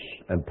grace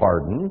and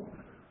pardon,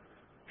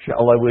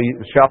 shall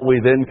we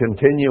then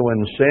continue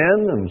in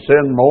sin and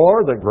sin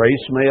more, that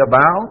grace may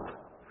abound?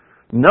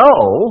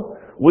 No,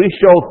 we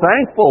show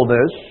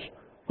thankfulness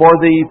for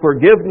the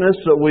forgiveness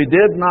that we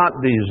did not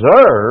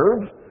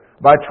deserve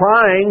by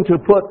trying to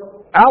put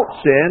out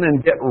sin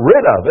and get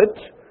rid of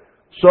it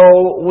so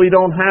we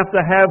don't have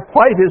to have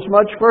quite as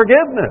much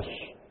forgiveness.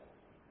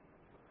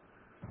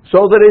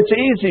 So that it's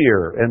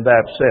easier in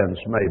that sense,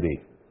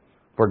 maybe,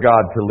 for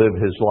God to live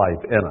His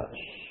life in us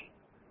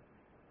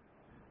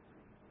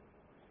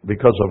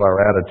because of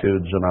our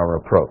attitudes and our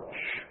approach.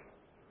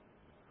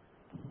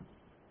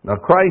 Now,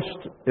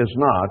 Christ is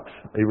not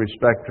a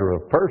respecter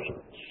of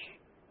persons.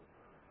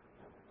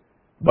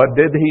 But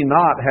did He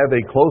not have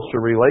a closer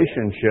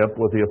relationship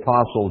with the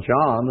Apostle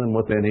John than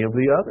with any of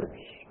the others?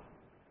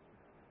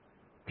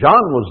 John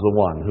was the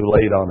one who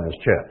laid on his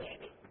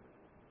chest.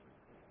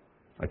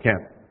 I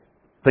can't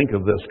think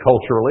of this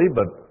culturally,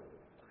 but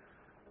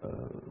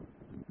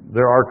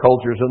there are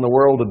cultures in the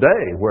world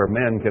today where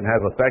men can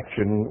have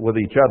affection with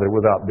each other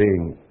without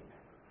being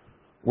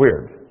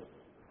weird.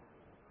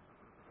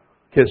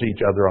 Kiss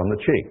each other on the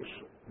cheeks.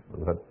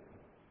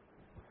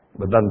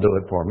 But doesn't do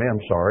it for me.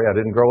 I'm sorry, I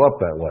didn't grow up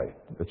that way.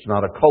 It's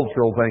not a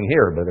cultural thing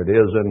here, but it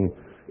is in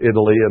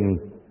Italy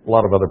and a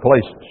lot of other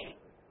places.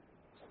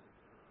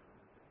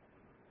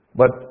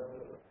 But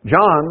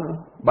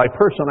John, by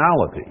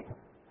personality,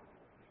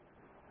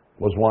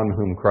 was one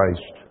whom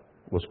Christ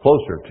was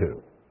closer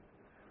to.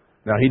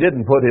 Now, He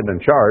didn't put him in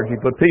charge, He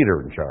put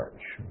Peter in charge,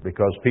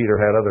 because Peter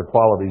had other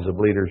qualities of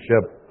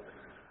leadership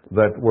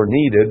that were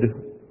needed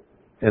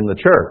in the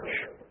church.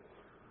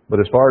 But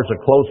as far as a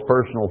close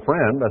personal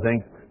friend, I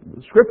think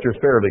the Scripture is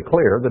fairly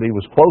clear that he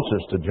was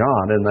closest to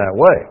John in that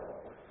way.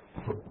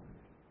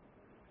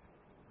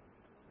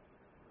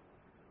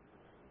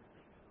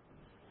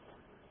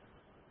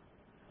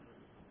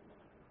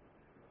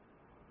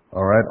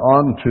 All right,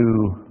 on to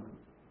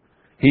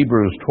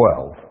Hebrews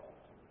 12.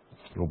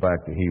 Let's go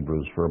back to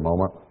Hebrews for a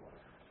moment,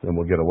 then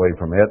we'll get away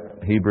from it.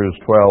 Hebrews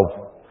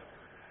 12,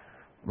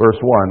 verse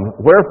 1.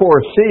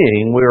 Wherefore,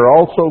 seeing we are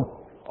also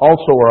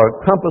are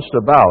compassed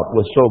about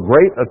with so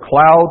great a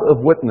cloud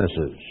of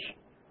witnesses,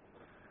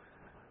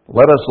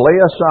 let us lay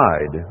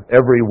aside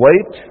every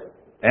weight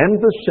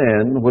and the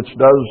sin which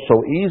does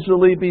so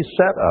easily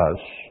beset us,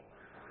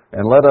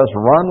 and let us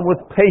run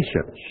with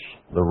patience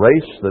the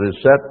race that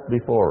is set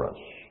before us.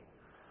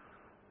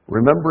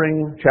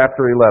 Remembering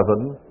chapter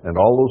 11 and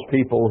all those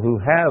people who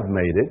have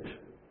made it,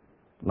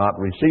 not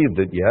received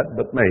it yet,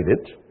 but made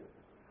it.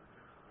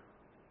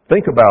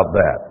 Think about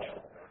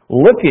that.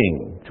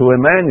 Looking to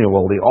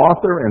Emmanuel, the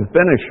author and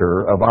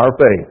finisher of our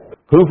faith,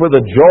 who for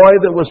the joy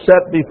that was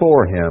set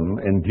before Him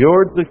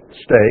endured the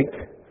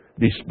stake,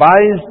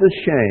 despised the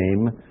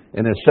shame,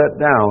 and is set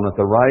down at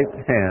the right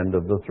hand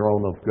of the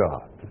throne of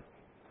God.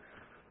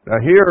 Now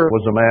here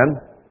was a man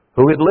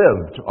who had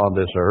lived on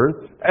this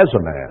earth as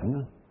a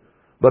man,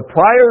 but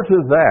prior to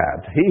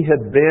that, he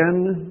had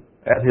been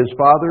at his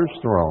Father's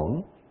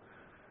throne,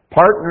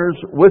 partners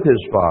with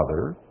his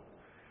Father,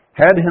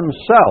 had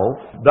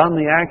himself done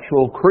the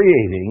actual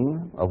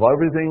creating of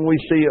everything we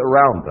see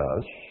around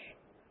us.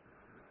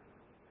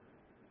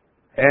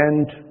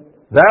 And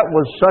that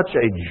was such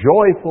a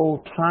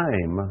joyful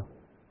time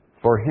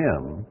for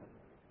him,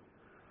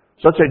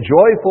 such a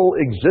joyful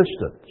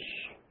existence,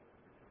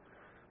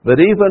 that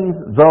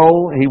even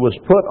though he was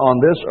put on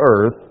this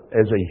earth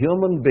as a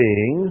human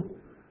being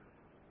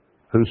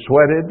who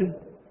sweated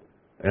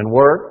and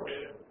worked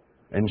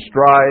and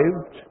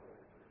strived,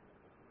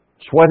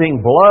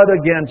 sweating blood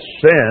against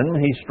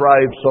sin, he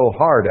strived so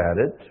hard at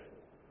it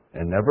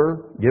and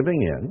never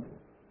giving in.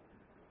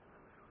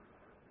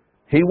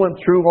 He went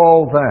through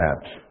all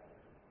that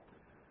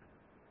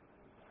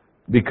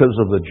because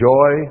of the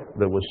joy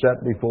that was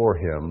set before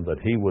him, that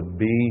he would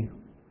be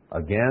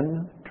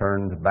again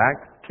turned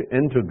back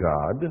into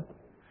God,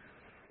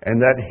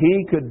 and that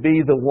he could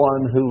be the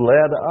one who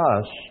led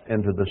us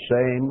into the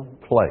same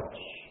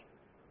place.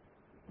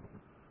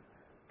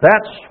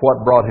 That's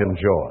what brought him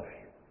joy.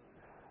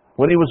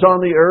 When he was on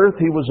the earth,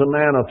 he was a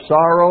man of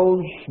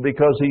sorrows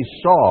because he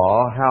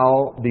saw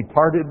how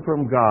departed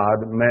from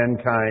God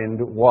mankind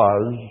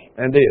was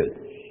and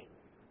is.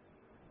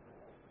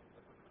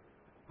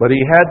 But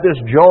he had this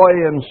joy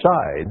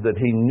inside that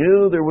he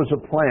knew there was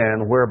a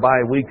plan whereby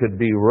we could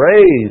be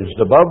raised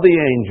above the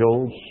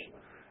angels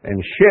and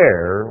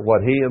share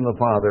what he and the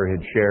Father had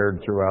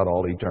shared throughout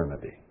all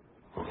eternity.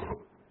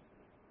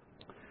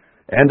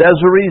 And as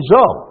a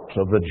result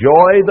of the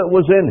joy that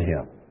was in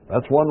him,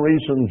 that's one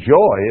reason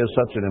joy is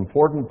such an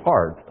important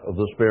part of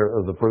the Spirit,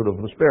 of the fruit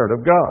of the Spirit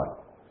of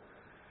God.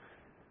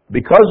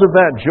 Because of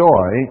that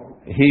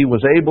joy, he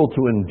was able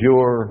to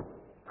endure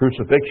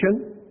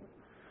crucifixion,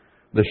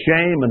 the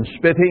shame and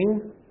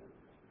spitting,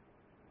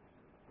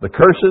 the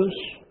curses,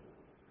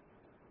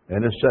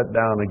 and is set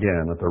down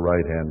again at the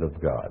right hand of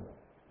God.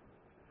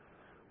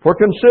 For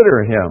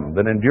consider him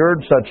that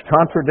endured such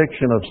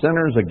contradiction of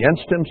sinners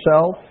against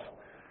himself,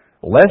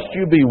 lest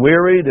you be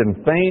wearied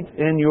and faint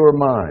in your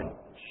minds.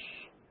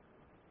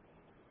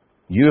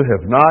 You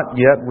have not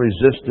yet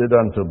resisted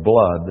unto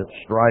blood,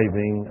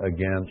 striving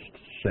against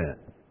sin.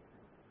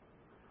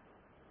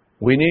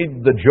 We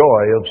need the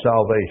joy of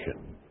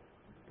salvation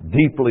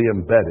deeply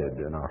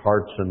embedded in our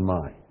hearts and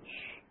minds.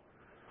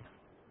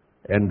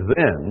 And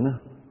then,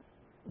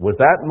 with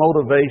that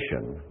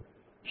motivation,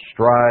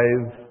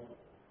 strive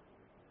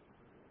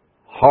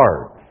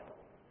hard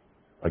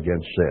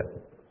against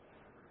sin.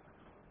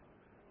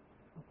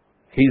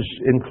 He's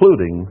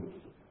including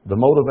the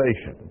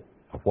motivation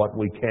of what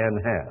we can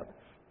have,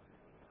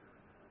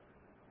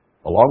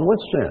 along with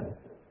sin,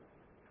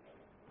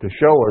 to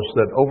show us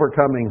that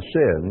overcoming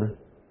sin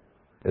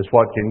is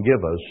what can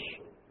give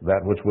us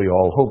that which we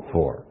all hope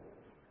for.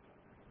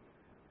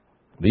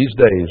 These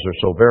days are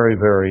so very,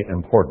 very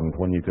important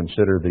when you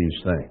consider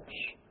these things.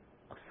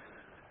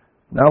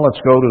 Now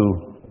let's go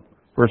to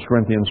 1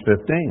 Corinthians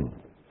 15.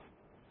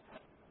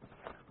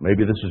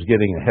 Maybe this is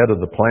getting ahead of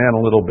the plan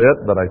a little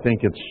bit, but I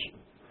think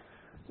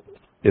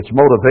it's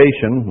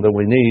motivation that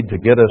we need to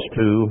get us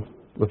to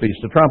the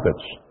Feast of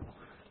Trumpets.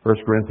 1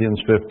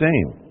 Corinthians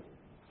 15.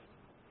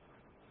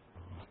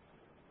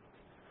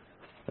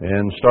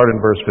 And start in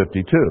verse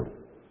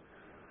 52.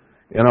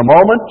 In a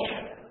moment,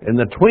 in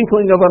the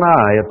twinkling of an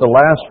eye at the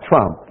last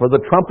trump, for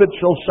the trumpet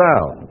shall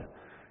sound,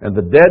 and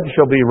the dead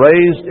shall be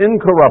raised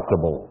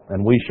incorruptible,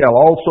 and we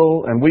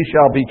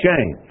shall be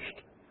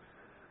changed.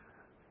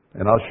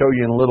 And I'll show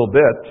you in a little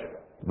bit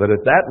that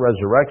at that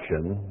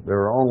resurrection,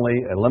 there are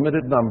only a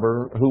limited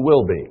number who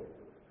will be.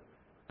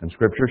 And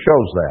Scripture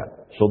shows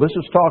that. So this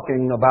is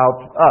talking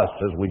about us,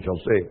 as we shall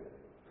see,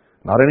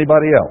 not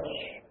anybody else.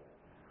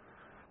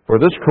 For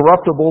this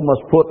corruptible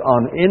must put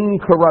on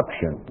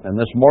incorruption, and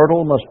this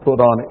mortal must put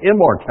on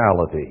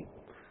immortality.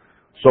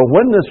 So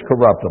when this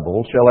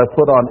corruptible shall have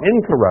put on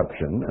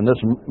incorruption, and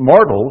this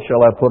mortal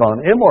shall have put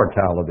on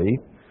immortality,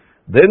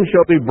 then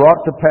shall be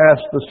brought to pass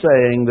the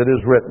saying that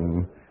is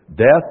written,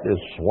 death is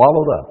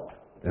swallowed up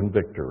in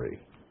victory.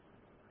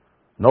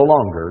 No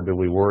longer do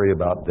we worry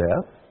about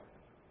death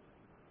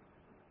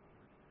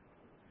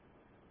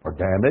or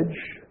damage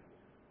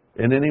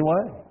in any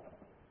way.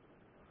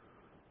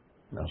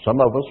 Now,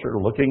 some of us are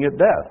looking at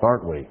death,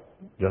 aren't we?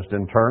 Just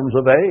in terms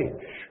of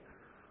age.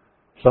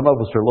 Some of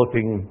us are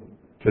looking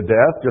to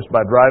death just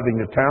by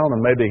driving to town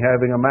and maybe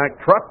having a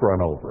Mack truck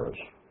run over us.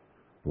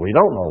 We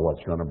don't know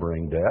what's going to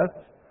bring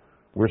death.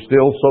 We're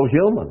still so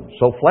human,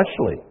 so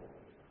fleshly.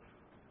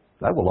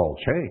 That will all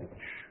change.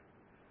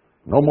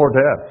 No more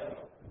death.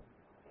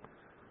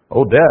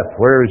 O death,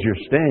 where is your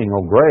sting?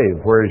 O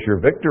grave, where is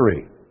your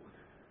victory?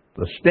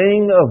 The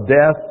sting of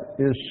death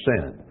is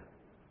sin.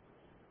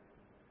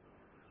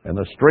 And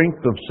the strength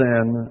of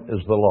sin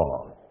is the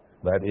law.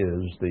 That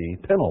is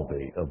the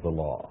penalty of the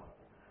law.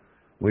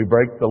 We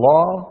break the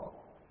law,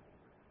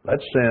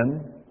 that's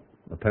sin.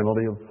 The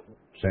penalty of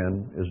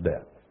sin is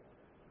death.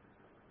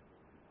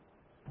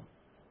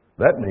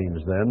 That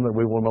means then that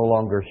we will no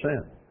longer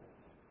sin.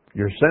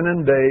 Your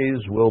sinning days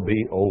will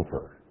be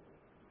over.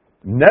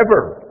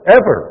 Never,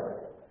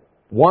 ever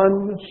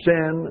one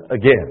sin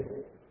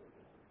again.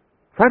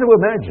 Try to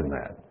imagine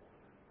that.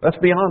 That's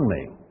beyond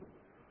me.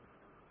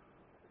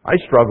 I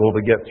struggle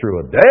to get through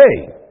a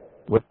day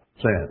with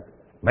sin.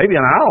 Maybe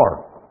an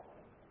hour.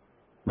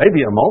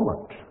 Maybe a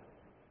moment.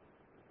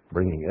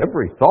 Bringing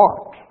every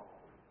thought.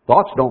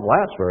 Thoughts don't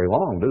last very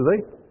long, do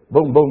they?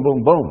 Boom, boom,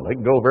 boom, boom. They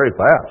can go very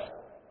fast.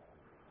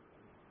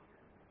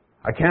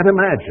 I can't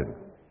imagine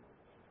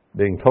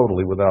being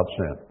totally without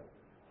sin.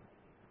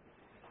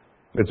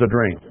 It's a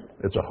dream.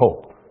 It's a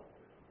hope.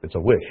 It's a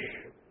wish.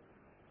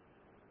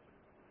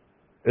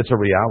 It's a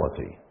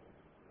reality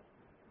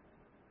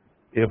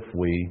if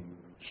we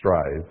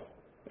strive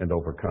and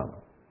overcome.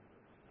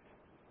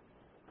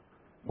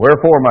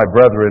 Wherefore, my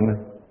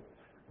brethren,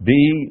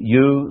 be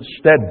you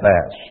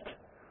steadfast,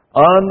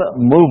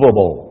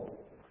 unmovable,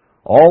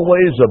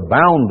 always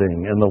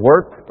abounding in the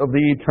work of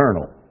the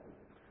eternal,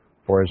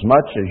 for as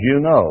much as you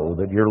know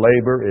that your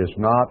labor is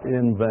not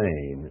in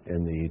vain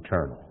in the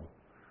eternal.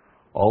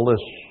 All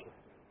this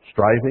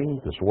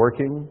striving, this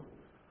working,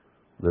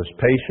 this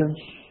patience,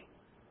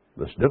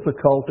 this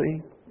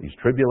difficulty, these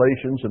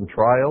tribulations and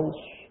trials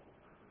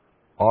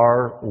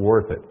are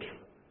worth it.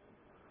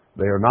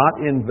 They are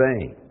not in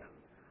vain,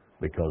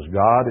 because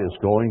God is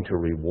going to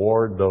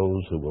reward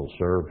those who will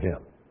serve Him.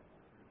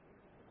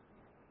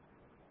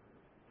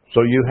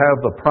 So you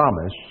have the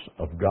promise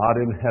of God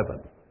in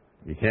heaven.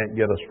 You can't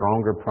get a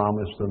stronger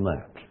promise than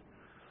that.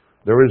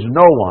 There is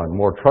no one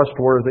more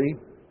trustworthy,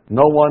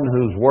 no one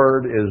whose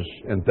word is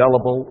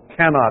indelible,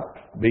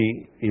 cannot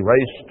be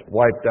erased,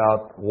 wiped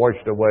out,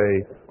 washed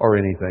away, or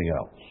anything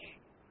else.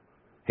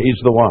 He's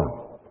the one.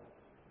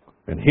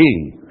 And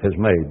He has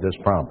made this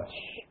promise.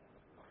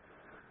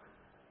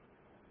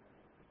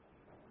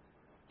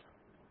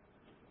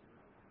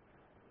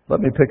 Let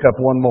me pick up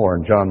one more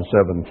in John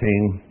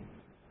 17,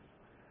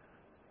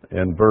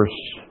 in verse,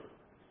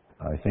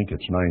 I think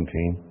it's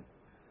 19.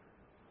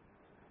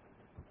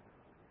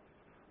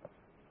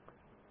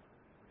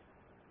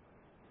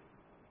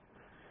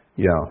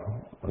 Yeah,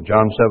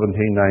 John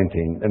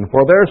 17:19. And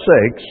for their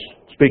sakes,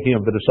 speaking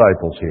of the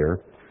disciples here,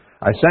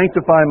 I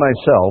sanctify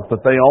myself,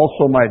 that they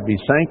also might be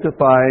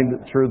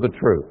sanctified through the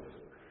truth.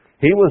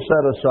 He was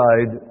set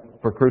aside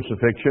for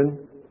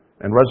crucifixion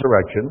and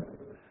resurrection,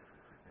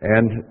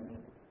 and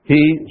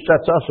He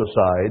sets us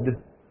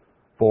aside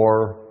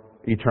for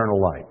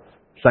eternal life,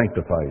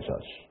 sanctifies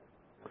us.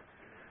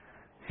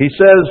 He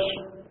says,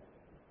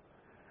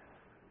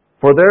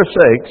 for their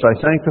sakes I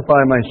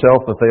sanctify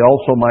myself, that they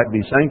also might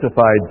be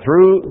sanctified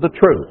through the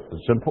truth.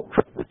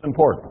 It's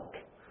important.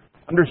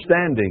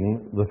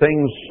 Understanding the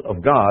things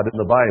of God in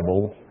the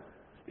Bible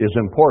is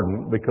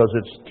important because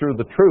it's through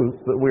the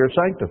truth that we are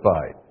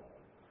sanctified.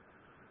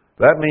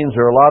 That means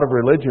there are a lot of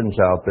religions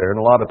out there and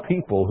a lot of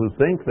people who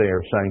think they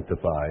are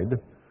sanctified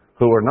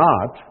who are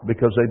not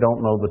because they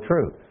don't know the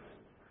truth.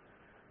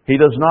 He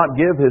does not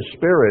give His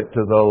Spirit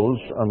to those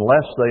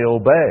unless they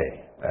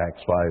obey,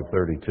 Acts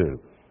 5:32.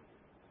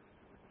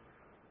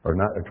 Or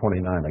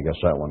 29, I guess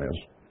that one is.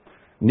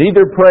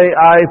 Neither pray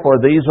I for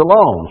these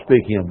alone,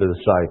 speaking of the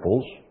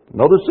disciples.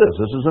 Notice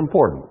this is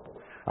important.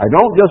 I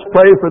don't just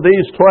pray for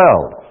these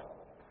 12,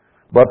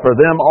 but for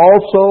them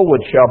also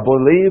which shall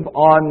believe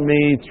on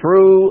me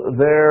through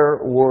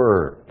their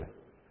word.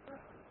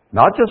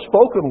 Not just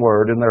spoken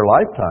word in their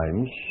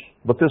lifetimes,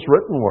 but this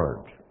written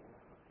word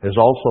has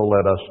also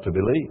led us to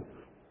believe.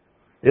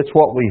 It's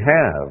what we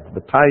have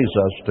that ties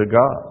us to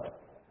God.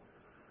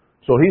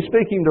 So He's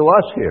speaking to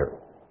us here.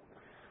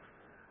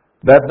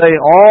 That they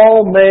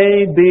all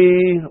may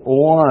be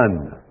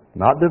one.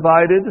 Not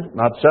divided,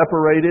 not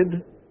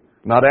separated,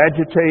 not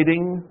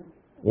agitating,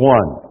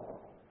 one.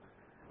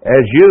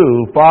 As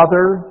you,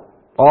 Father,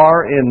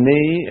 are in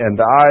me and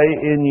I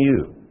in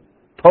you.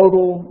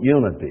 Total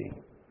unity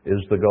is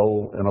the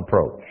goal and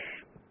approach.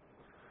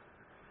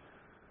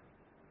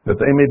 That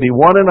they may be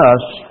one in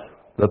us,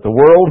 that the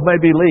world may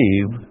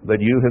believe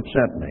that you have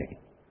sent me.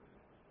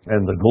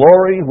 And the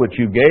glory which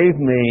you gave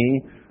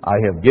me, I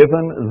have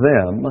given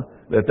them,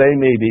 that they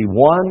may be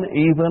one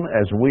even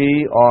as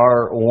we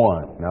are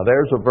one. Now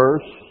there's a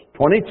verse,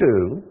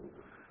 22,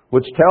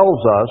 which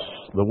tells us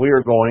that we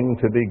are going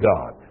to be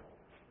God.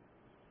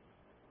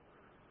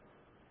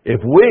 If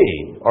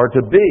we are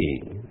to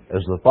be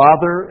as the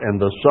Father and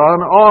the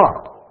Son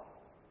are,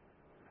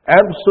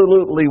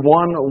 absolutely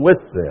one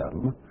with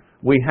them,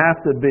 we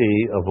have to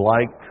be of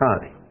like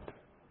kind.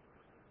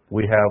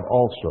 We have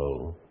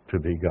also to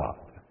be God.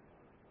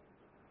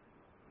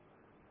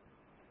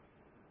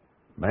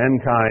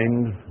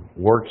 Mankind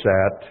works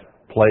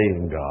at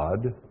playing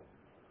God.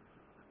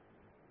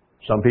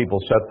 Some people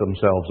set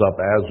themselves up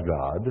as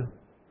God.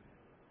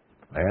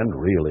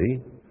 And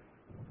really,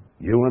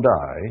 you and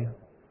I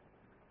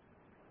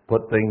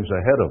put things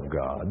ahead of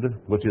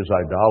God, which is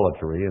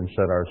idolatry, and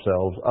set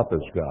ourselves up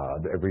as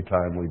God every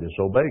time we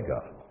disobey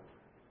God.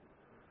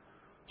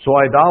 So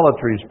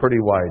idolatry is pretty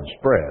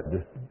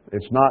widespread.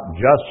 It's not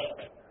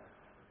just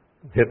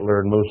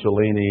Hitler and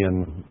Mussolini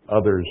and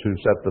others who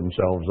set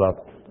themselves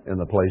up in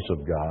the place of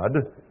God.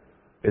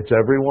 It's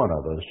every one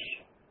of us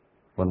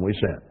when we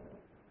sin.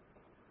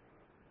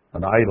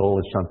 An idol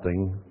is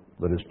something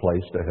that is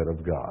placed ahead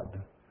of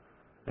God.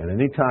 And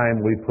any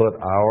time we put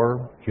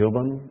our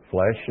human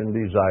flesh and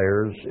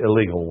desires,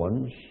 illegal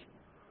ones,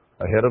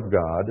 ahead of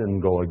God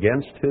and go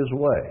against His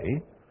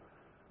way,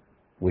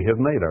 we have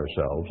made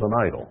ourselves an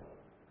idol.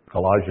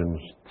 Colossians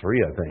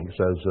 3, I think,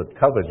 says that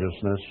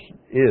covetousness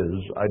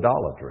is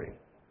idolatry.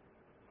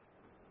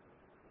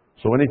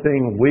 So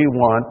anything we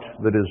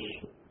want that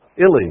is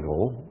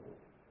illegal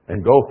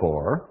and go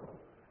for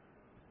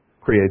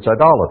creates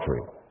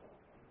idolatry.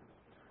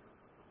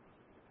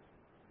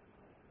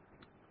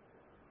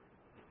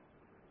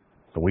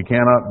 So we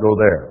cannot go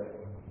there.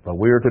 But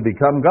we are to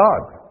become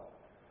God.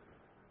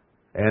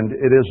 And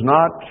it is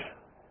not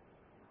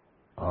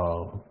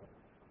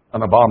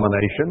an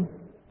abomination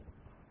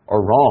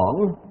or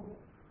wrong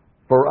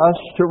for us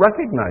to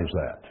recognize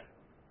that,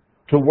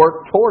 to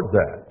work toward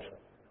that.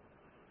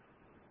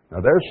 Now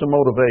there's some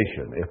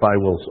motivation. If I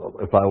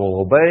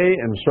will obey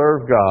and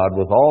serve God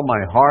with all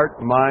my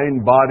heart,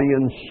 mind, body,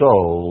 and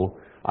soul,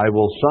 I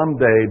will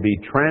someday be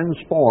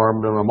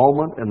transformed in a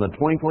moment, in the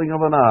twinkling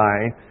of an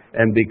eye,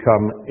 and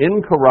become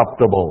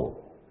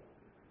incorruptible,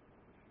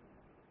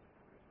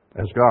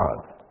 as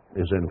God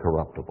is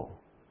incorruptible.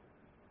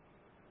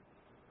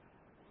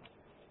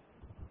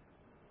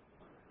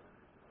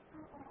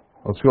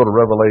 Let's go to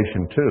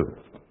Revelation 2.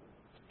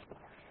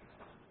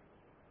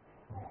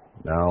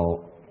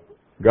 Now,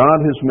 God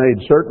has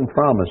made certain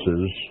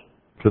promises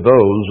to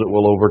those that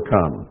will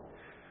overcome.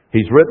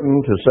 He's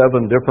written to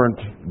 7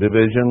 different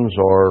divisions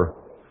or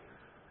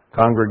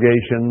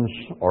congregations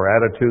or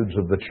attitudes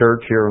of the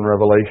church here in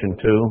Revelation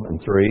 2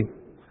 and 3.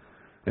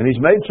 And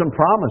He's made some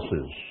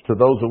promises to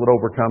those that would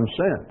overcome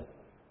sin.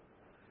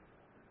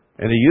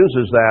 And He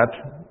uses that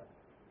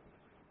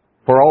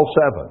for all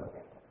 7.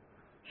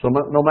 So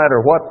no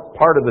matter what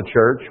part of the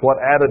church, what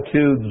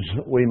attitudes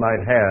we might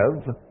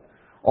have,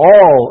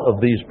 all of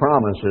these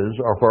promises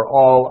are for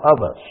all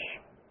of us.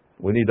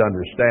 We need to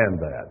understand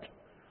that.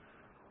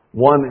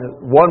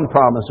 One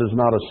promise is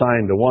not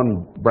assigned to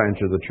one branch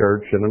of the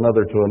church and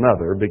another to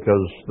another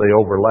because they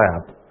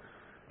overlap.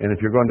 And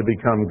if you're going to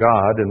become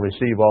God and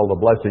receive all the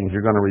blessings,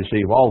 you're going to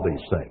receive all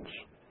these things.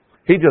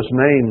 He just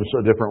names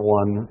a different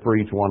one for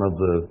each one of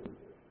the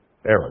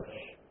eras.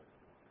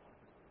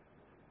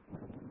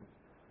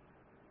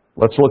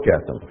 Let's look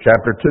at them.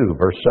 Chapter 2,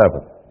 verse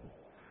 7.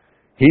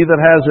 He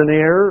that has an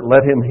ear,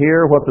 let him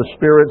hear what the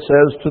Spirit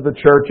says to the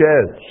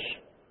churches.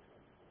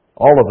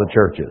 All of the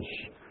churches.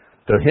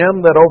 To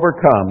him that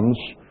overcomes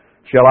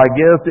shall I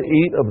give to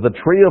eat of the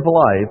tree of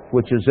life,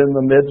 which is in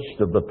the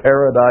midst of the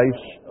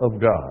paradise of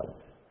God.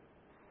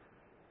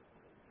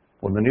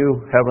 When the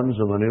new heavens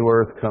and the new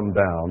earth come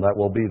down, that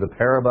will be the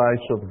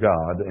paradise of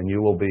God, and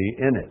you will be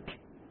in it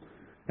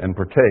and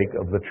partake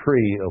of the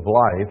tree of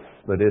life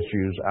that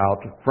issues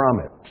out from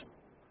it.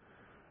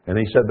 And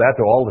He said that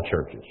to all the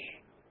churches.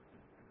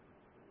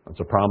 That's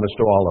a promise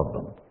to all of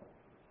them.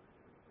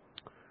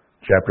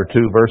 Chapter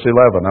 2, verse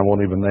 11. I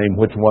won't even name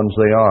which ones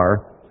they are.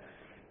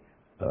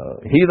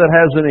 He that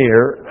has an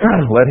ear,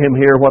 let him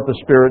hear what the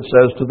Spirit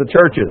says to the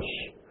churches.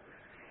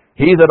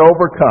 He that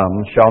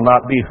overcomes shall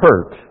not be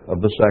hurt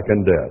of the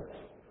second death.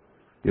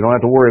 You don't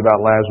have to worry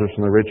about Lazarus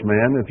and the rich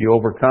man. If you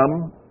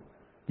overcome,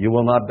 you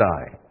will not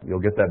die.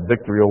 You'll get that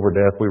victory over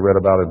death we read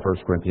about in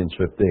 1 Corinthians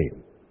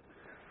 15.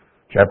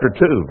 Chapter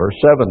 2, verse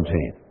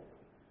 17.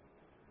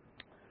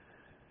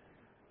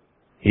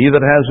 He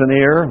that has an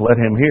ear, let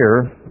him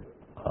hear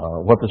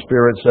what the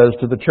Spirit says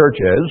to the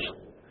churches.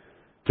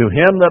 To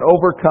him that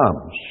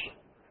overcomes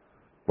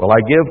will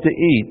I give to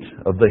eat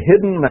of the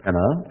hidden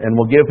manna, and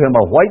will give him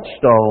a white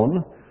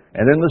stone,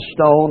 and in the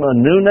stone a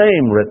new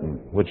name written,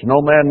 which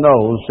no man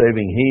knows,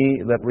 saving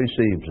he that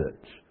receives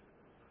it.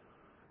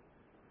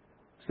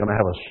 It's going to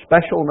have a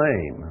special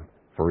name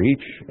for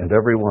each and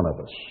every one of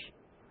us.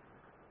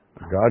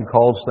 God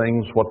calls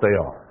things what they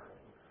are.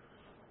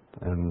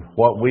 And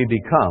what we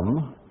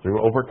become through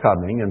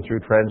overcoming and through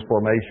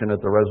transformation at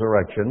the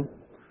resurrection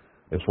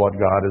is what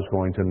God is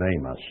going to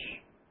name us.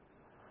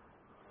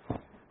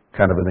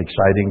 Kind of an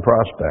exciting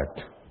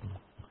prospect.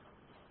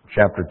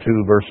 Chapter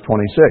 2, verse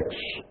 26.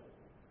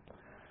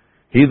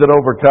 He that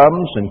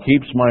overcomes and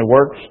keeps my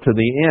works to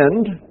the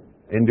end,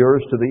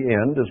 endures to the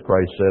end, as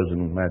Christ says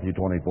in Matthew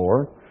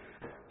 24,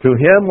 to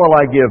him will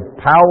I give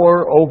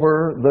power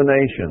over the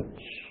nations.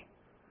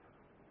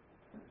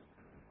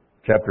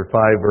 Chapter 5,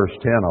 verse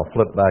 10. I'll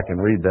flip back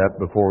and read that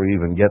before we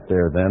even get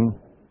there then.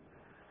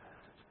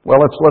 Well,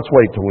 let's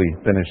wait till we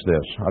finish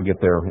this. I'll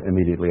get there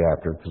immediately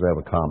after because I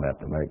have a comment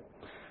to make.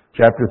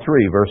 Chapter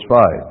 3, verse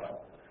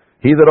 5.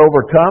 He that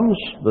overcomes,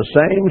 the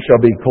same shall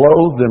be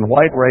clothed in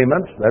white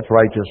raiment, that's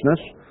righteousness,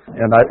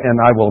 and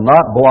I will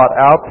not blot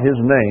out his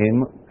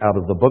name out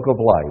of the book of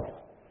life,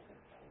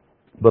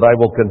 but I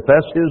will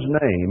confess his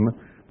name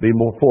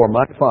before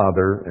my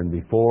Father and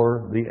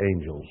before the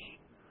angels.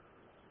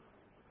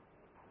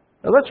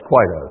 Now that's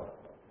quite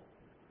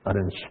an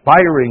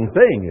inspiring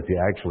thing if you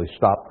actually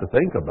stop to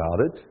think about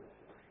it.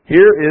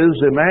 Here is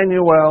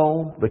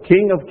Emmanuel, the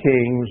King of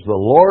Kings, the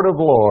Lord of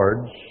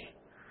Lords,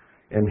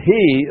 and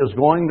He is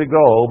going to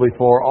go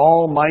before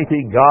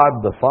Almighty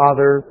God, the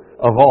Father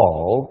of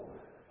all,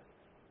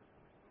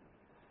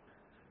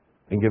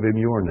 and give Him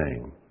your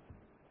name.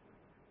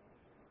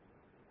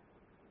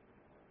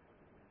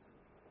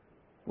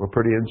 We're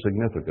pretty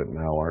insignificant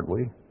now, aren't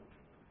we?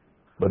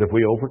 But if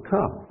we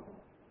overcome,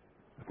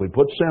 if we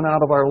put sin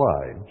out of our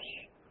lives,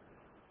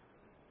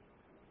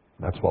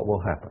 that's what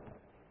will happen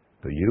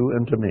to you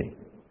and to me.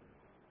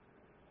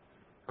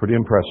 Pretty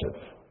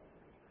impressive.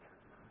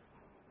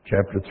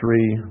 Chapter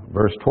 3,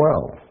 verse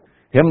 12.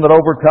 Him that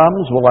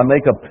overcomes will I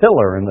make a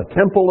pillar in the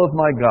temple of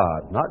my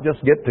God. Not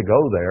just get to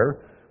go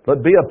there,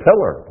 but be a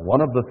pillar,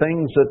 one of the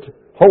things that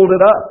hold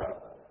it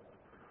up.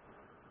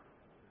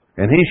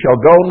 And he shall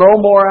go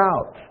no more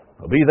out.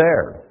 He'll be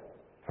there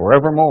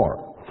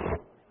forevermore.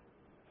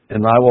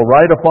 And I will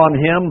write upon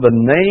him the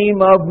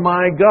name of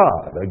my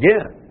God.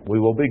 Again, we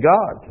will be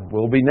God.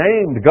 We'll be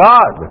named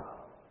God.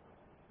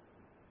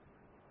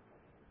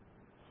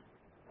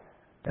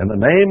 And the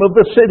name of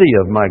the city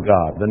of my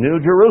God, the New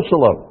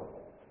Jerusalem.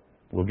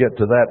 We'll get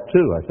to that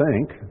too, I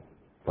think,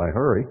 if I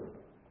hurry.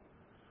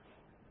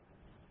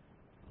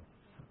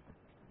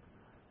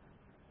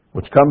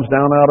 Which comes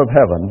down out of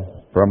heaven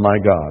from my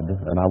God,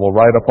 and I will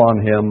write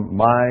upon him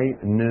my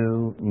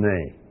new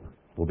name.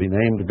 Will be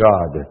named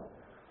God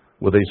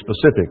with a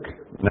specific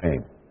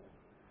name.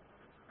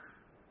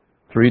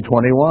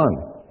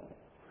 3:21.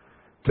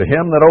 To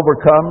him that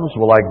overcomes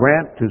will I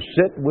grant to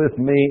sit with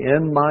me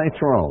in my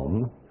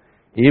throne,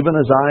 even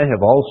as I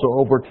have also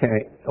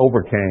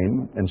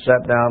overcame and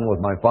sat down with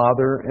my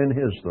Father in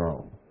his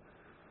throne.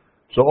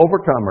 So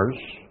overcomers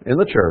in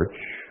the church,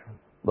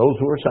 those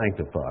who are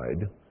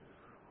sanctified,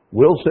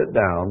 will sit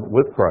down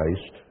with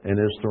Christ in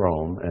his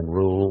throne and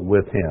rule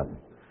with him.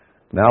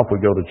 Now if we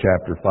go to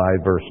chapter 5,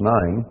 verse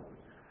 9,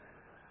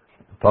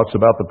 it talks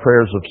about the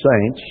prayers of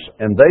saints.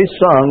 And they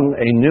sung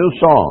a new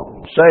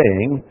song,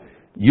 saying,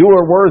 You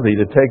are worthy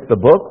to take the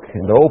book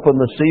and to open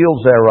the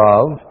seals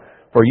thereof,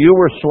 for you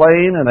were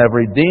slain and have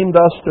redeemed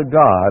us to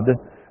God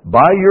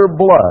by your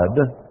blood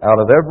out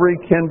of every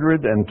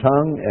kindred and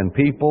tongue and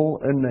people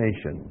and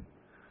nation.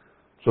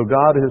 So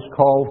God has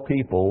called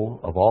people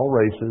of all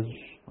races,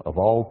 of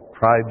all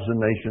tribes and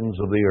nations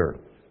of the earth,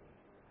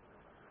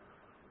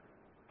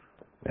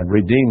 and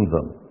redeemed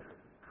them,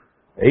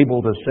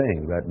 able to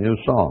sing that new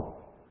song,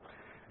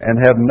 and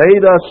have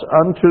made us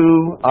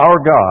unto our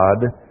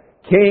God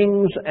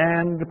kings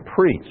and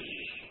priests,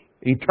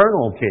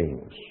 eternal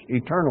kings,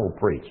 eternal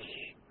priests,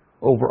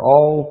 over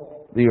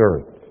all the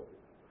earth.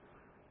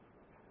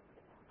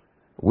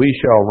 We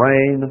shall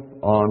reign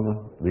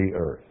on the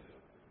earth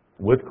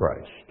with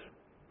Christ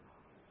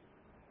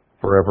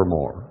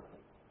forevermore.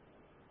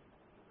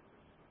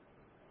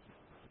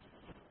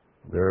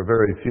 There are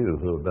very few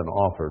who have been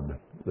offered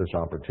this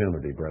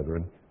opportunity,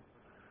 brethren.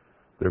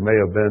 There may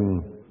have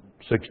been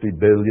 60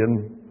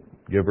 billion,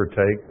 give or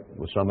take,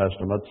 with some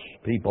estimates,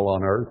 people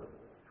on earth.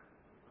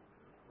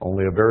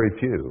 Only a very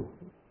few,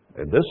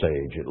 at this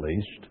age at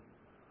least,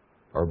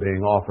 are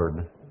being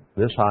offered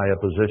this high a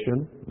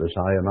position, this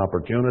high an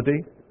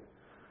opportunity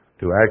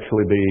to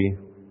actually be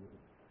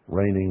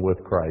reigning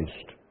with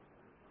Christ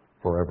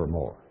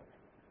forevermore.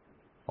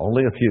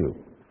 Only a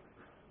few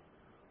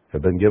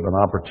have been given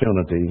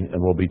opportunity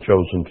and will be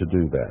chosen to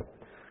do that.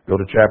 Go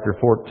to chapter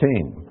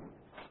 14.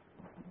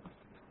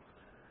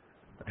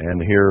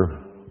 And here,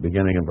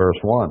 beginning in verse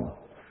 1.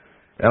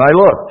 And I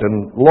looked,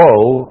 and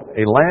lo,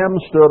 a lamb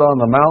stood on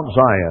the Mount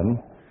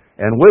Zion,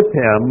 and with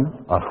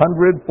him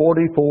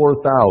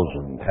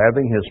 144,000,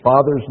 having his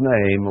Father's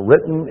name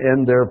written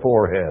in their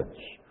foreheads.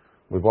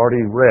 We've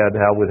already read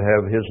how we'd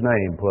have his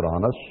name put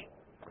on us.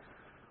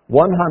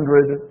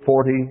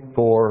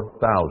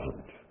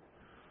 144,000.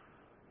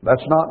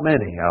 That's not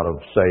many out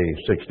of, say,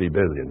 60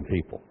 billion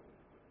people.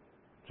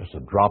 Just a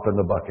drop in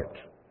the bucket.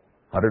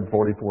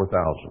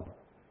 144,000.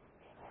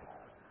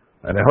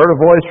 And I heard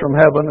a voice from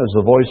heaven as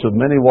the voice of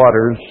many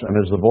waters, and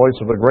as the voice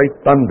of a great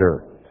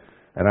thunder.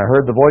 And I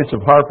heard the voice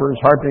of harpers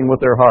harping with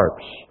their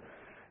harps.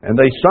 And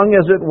they sung,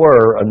 as it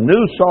were, a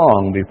new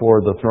song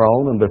before the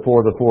throne and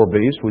before the four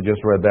beasts. We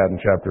just read that in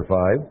chapter 5.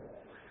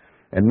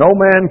 And no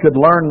man could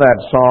learn that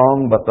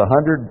song but the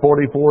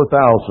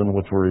 144,000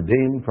 which were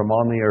redeemed from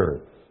on the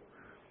earth.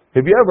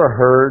 Have you ever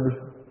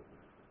heard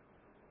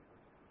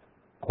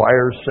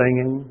choirs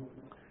singing?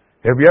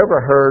 Have you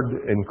ever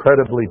heard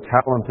incredibly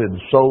talented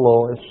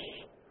soloists?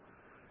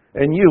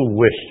 And you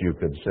wished you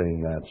could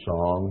sing that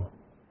song.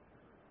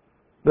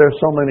 There are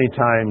so many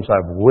times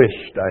I've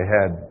wished I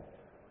had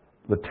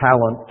the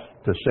talent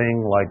to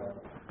sing like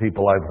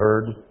people I've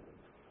heard.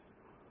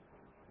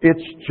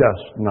 It's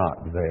just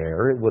not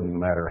there. It wouldn't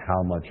matter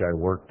how much I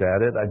worked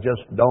at it. I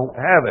just don't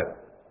have it.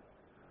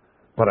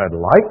 But I'd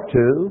like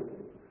to.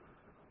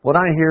 When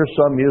I hear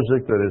some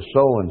music that is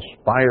so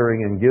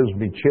inspiring and gives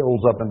me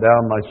chills up and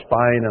down my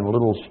spine and a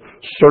little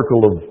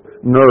circle of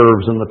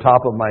nerves in the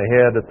top of my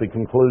head at the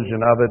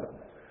conclusion of it,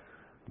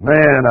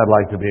 man, I'd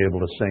like to be able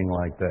to sing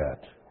like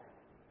that.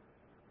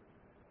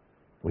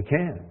 We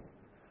can.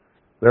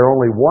 There are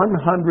only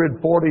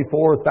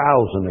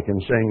 144,000 that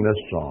can sing this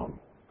song.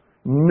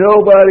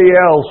 Nobody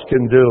else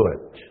can do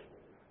it,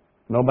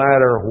 no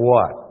matter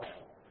what.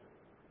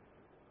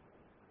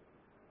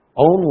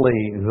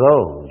 Only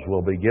those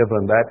will be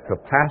given that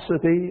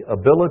capacity,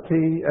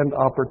 ability, and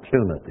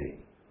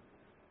opportunity.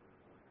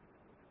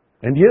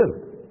 And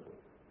you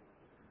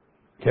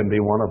can be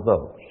one of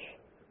those.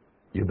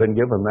 You've been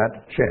given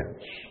that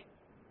chance.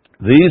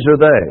 These are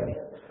they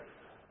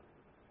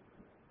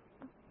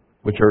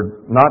which are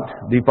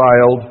not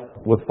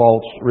defiled with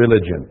false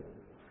religion,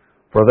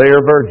 for they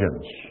are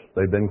virgins.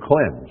 They've been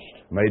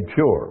cleansed, made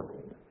pure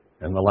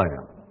in the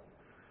Lamb.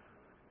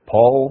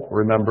 Paul,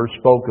 remember,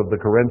 spoke of the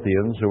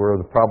Corinthians, who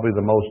were probably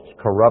the most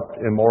corrupt,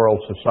 immoral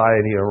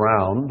society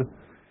around,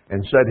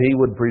 and said he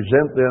would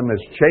present them as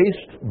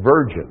chaste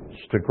virgins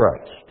to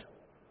Christ.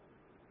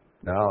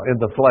 Now, in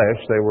the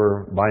flesh, they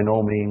were by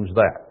no means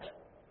that.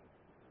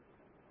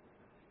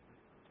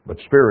 But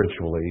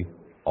spiritually,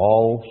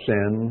 all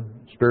sin,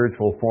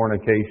 spiritual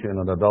fornication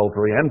and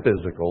adultery, and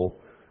physical,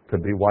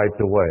 could be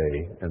wiped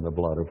away in the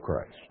blood of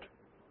Christ.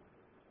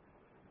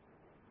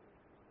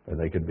 And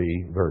they could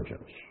be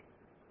virgins.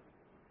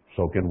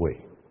 So can we.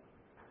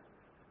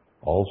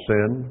 All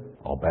sin,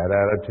 all bad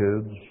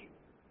attitudes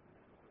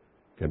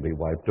can be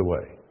wiped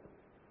away.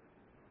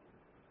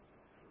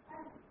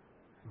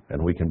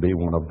 And we can be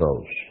one of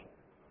those.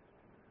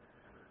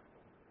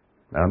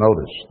 Now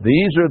notice,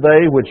 these are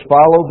they which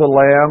follow the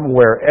Lamb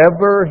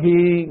wherever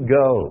He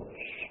goes.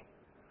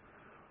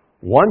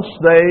 Once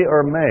they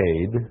are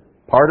made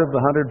part of the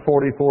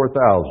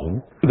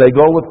 144,000, they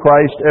go with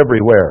Christ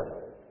everywhere.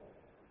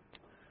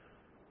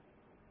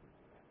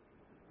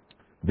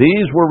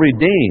 These were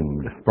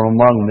redeemed from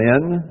among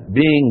men,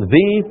 being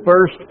the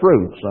first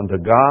fruits unto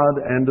God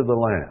and to the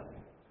Lamb.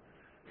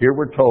 Here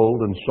we're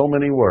told in so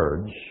many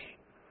words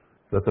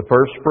that the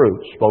first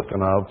fruits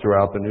spoken of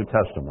throughout the New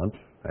Testament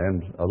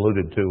and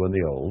alluded to in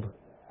the Old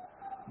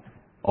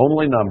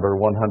only number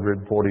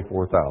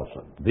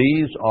 144,000.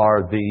 These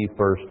are the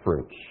first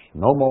fruits.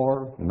 No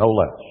more, no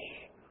less.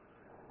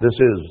 This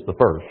is the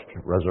first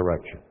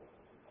resurrection.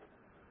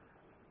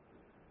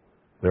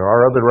 There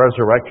are other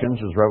resurrections,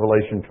 as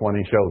Revelation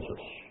 20 shows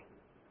us,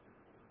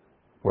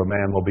 where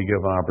man will be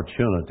given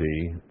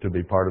opportunity to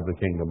be part of the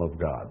kingdom of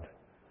God.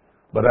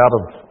 But out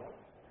of,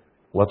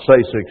 let's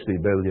say 60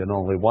 billion,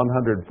 only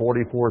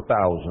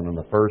 144,000 in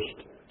the first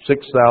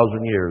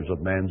 6,000 years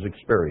of man's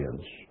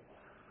experience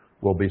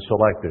will be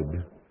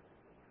selected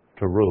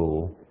to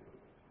rule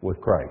with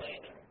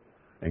Christ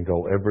and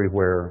go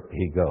everywhere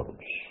He goes.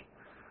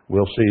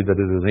 We'll see that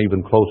it is an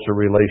even closer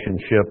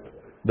relationship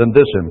than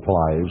this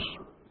implies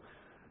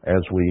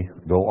as we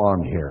go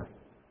on here.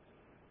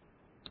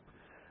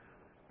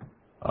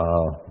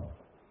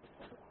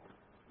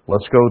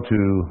 Let's go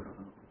to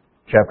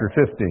chapter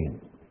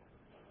 15,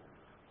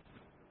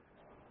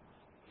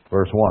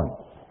 verse 1.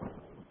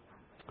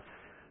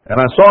 And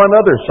I saw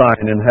another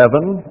sign in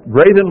heaven,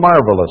 great and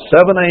marvelous,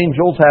 7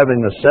 angels having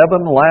the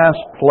 7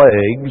 last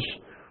plagues,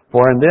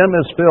 for in them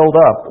is filled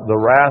up the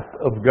wrath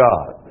of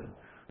God.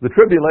 The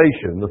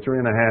tribulation, the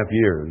 3.5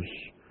 years,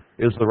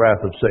 is the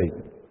wrath of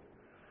Satan.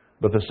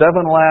 But the 7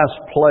 last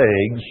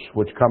plagues,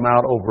 which come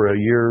out over a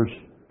year's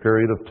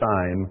period of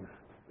time,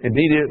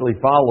 immediately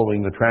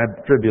following the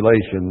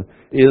tribulation,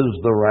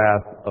 is the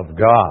wrath of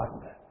God.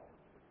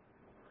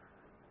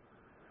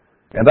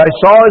 And I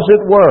saw, as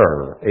it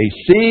were, a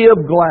sea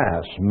of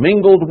glass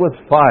mingled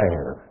with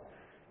fire,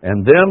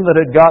 and them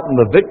that had gotten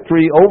the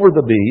victory over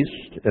the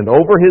beast, and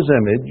over his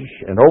image,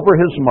 and over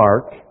his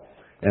mark,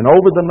 and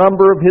over the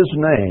number of his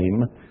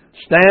name,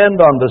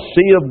 stand on the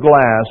sea of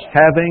glass,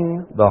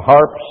 having the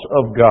harps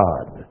of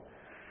God.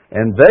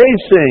 And they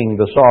sing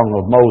the song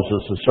of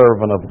Moses, the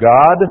servant of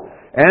God,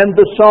 and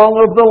the song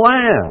of the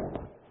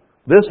Lamb.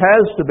 This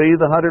has to be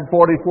the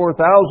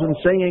 144,000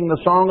 singing the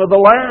song of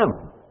the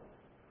Lamb,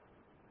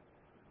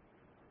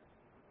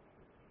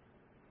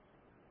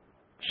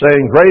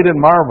 saying, Great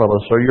and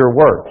marvelous are your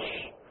works,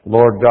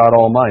 Lord God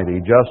Almighty.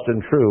 Just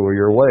and true are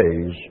your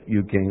ways,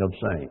 you King of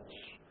saints.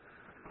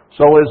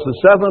 So as the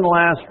 7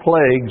 last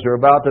plagues are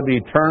about to be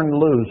turned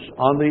loose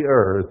on the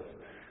earth,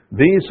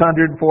 these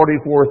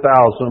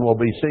 144,000 will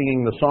be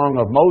singing the song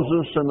of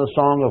Moses and the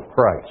song of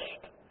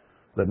Christ,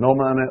 that no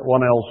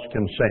one else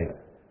can sing,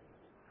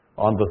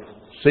 on the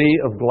sea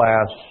of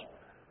glass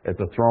at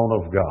the throne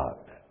of God.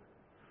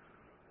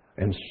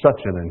 And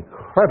such an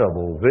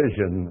incredible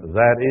vision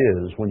that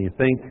is when you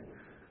think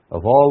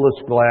of all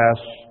this glass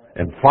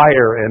and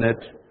fire in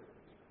it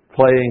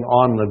playing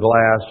on the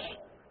glass,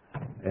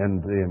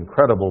 and the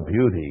incredible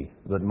beauty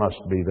that must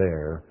be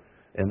there,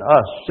 and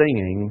us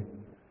singing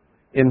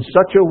in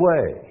such a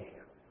way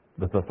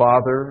that the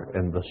Father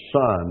and the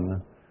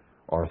Son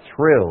are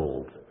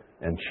thrilled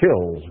and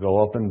chills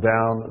go up and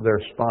down their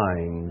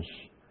spines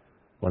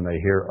when they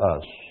hear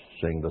us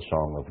sing the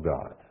song of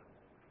God.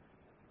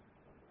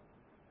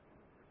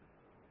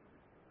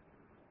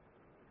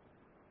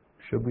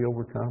 Should we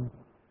overcome?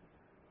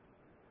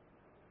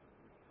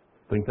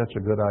 Think that's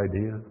a good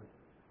idea?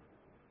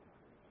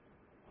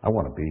 I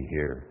want to be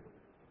here.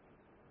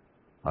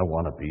 I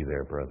want to be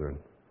there, brethren.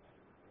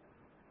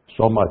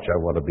 So much I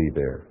want to be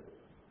there.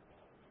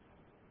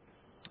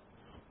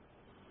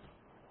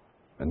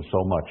 And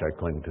so much I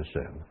cling to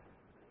sin.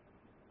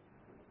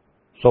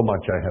 So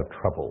much I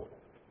have trouble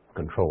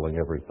controlling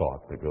every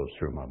thought that goes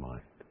through my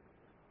mind.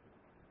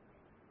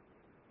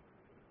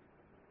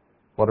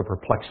 What a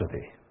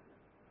perplexity.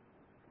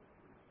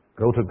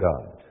 Go to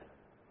God.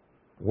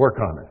 Work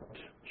on it.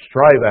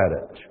 Strive at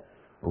it.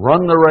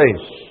 Run the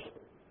race.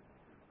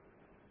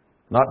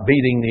 Not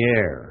beating the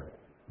air,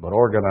 but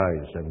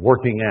organized and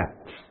working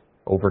at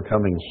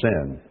overcoming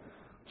sin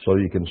so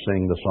you can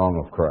sing the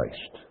song of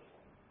Christ.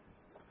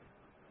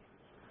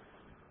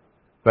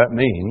 That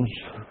means,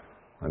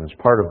 and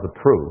it's part of the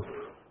proof,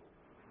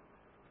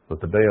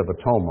 that the Day of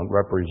Atonement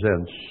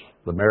represents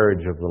the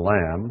marriage of the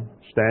Lamb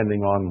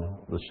standing on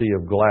the sea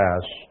of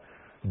glass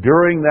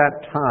during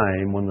that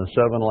time when the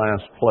 7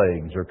 last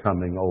plagues are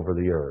coming over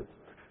the earth.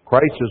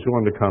 Christ is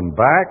going to come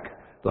back.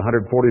 The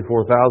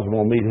 144,000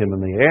 will meet him in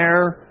the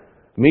air,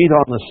 meet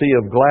on the sea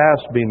of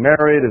glass, be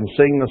married, and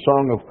sing the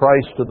song of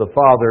Christ to the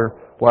Father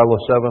while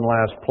the 7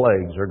 last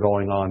plagues are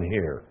going on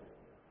here.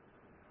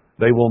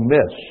 They will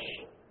miss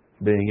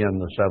being in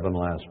the 7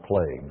 last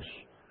plagues,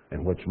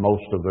 in which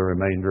most of the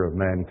remainder of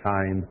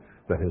mankind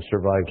that has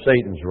survived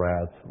Satan's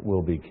wrath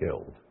will be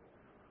killed.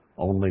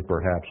 Only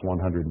perhaps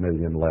 100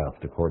 million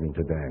left, according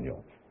to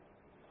Daniel.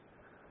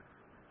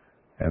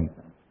 And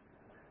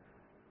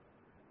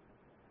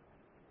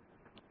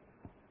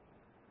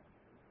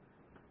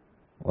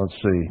let's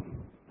see.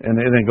 And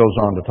then it goes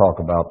on to talk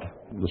about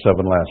the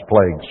 7 last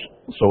plagues.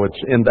 So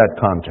it's in that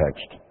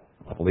context.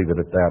 I'll leave it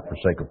at that for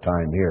sake of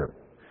time here.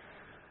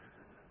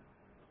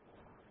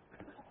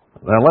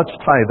 Now let's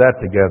tie that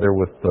together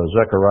with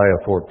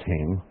Zechariah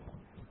 14.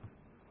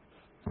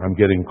 I'm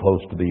getting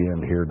close to the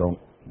end here.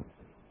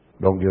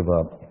 Don't give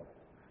up.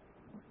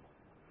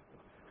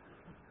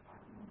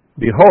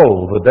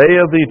 Behold, the day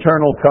of the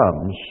Eternal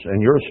comes,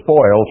 and your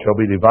spoil shall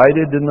be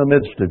divided in the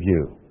midst of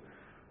you,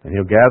 and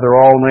he'll gather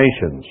all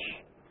nations.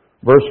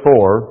 Verse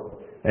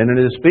 4, and in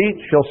his feet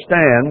shall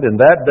stand in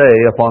that day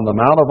upon the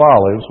Mount of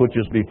Olives, which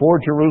is before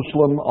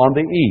Jerusalem on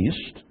the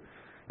east,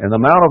 and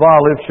the Mount of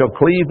Olives shall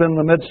cleave in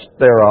the midst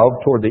thereof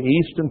toward the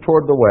east and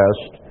toward the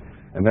west,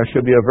 and there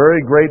shall be a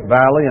very great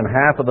valley, and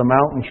half of the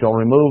mountain shall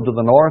remove to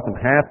the north and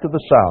half to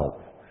the south.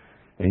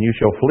 And you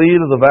shall flee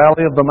to the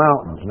valley of the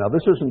mountains. Now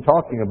this isn't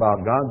talking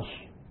about God's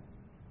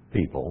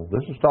people.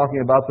 This is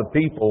talking about the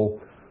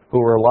people who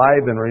are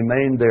alive and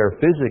remain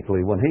there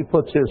physically. When he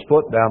puts his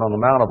foot down on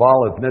the Mount of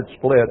Olives and it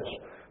splits,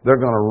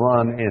 they're going to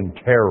run in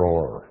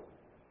terror.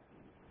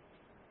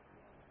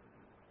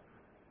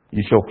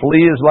 You shall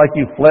flee as like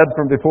you fled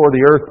from before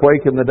the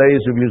earthquake in the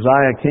days of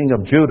Uzziah, king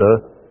of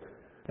Judah.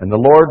 And the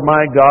Lord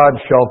my God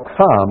shall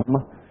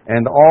come,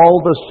 and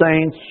all the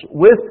saints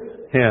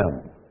with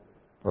him.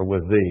 Or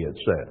with thee, it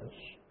says.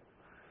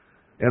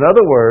 In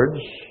other words,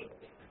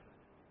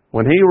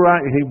 when he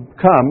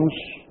comes,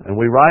 and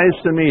we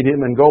rise to meet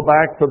him and go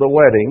back for the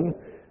wedding,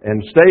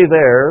 and stay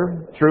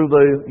there through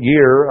the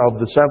year of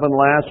the 7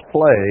 last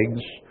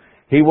plagues,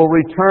 he will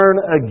return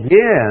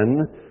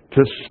again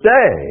to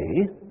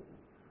stay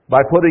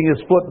by putting his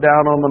foot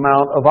down on the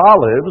Mount of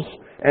Olives,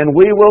 and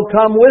we will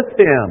come with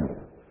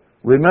him.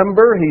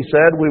 Remember, he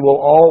said we will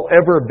all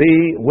ever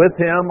be with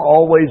him,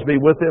 always be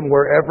with him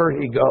wherever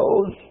he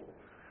goes.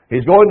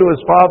 He's going to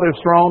his Father's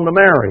throne to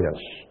marry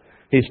us.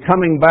 He's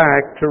coming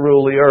back to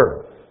rule the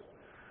earth.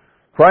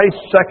 Christ's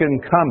second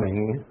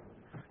coming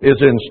is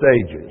in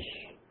stages.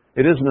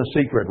 It isn't a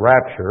secret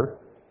rapture.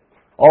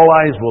 All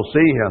eyes will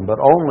see him,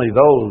 but only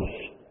those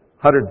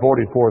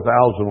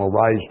 144,000 will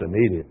rise to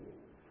meet him.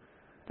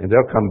 And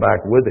they'll come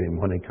back with him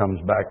when he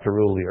comes back to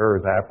rule the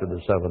earth after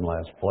the 7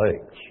 last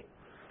plagues.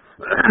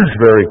 It's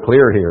very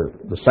clear here.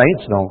 The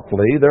saints don't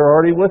flee. They're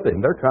already with him.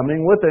 They're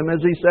coming with him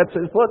as he sets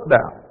his foot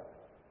down.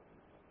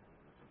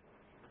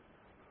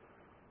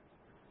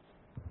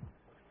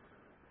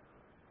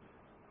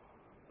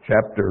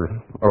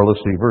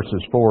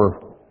 Verses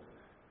 4.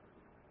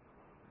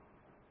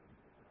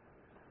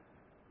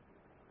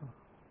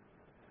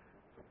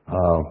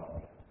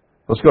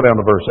 Let's go down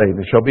to verse 8.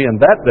 It shall be in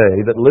that day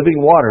that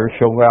living waters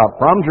shall go out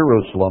from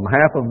Jerusalem,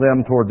 half of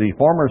them toward the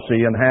former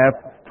sea and half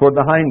toward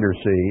the hinder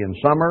sea, in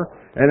summer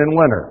and in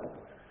winter.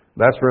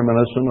 That's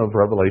reminiscent of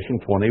Revelation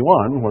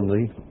 21, when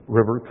the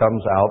river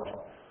comes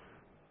out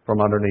from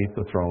underneath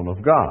the throne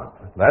of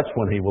God. That's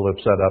when he will have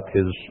set up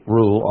his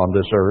rule on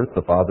this earth.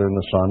 The Father and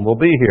the Son will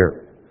be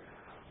here.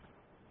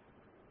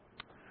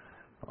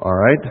 All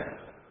right.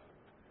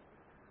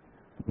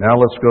 Now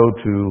let's go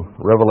to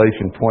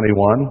Revelation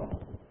 21.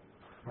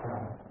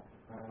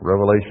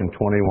 Revelation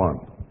 21.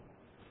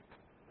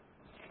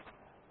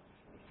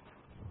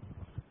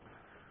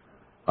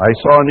 I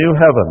saw a new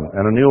heaven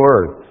and a new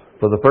earth.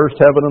 For the first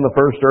heaven and the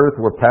first earth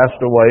were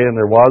passed away, and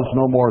there was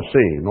no more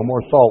sea, no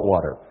more salt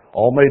water,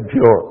 all made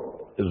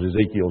pure, as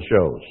Ezekiel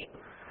shows.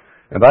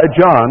 And I,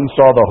 John,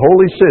 saw the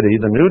holy city,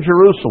 the new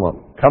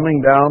Jerusalem, coming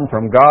down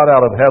from God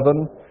out of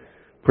heaven,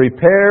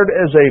 prepared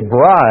as a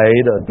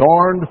bride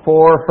adorned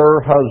for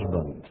her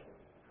husband.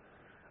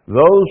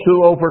 Those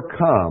who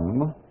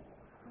overcome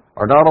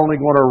are not only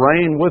going to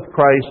reign with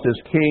Christ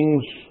as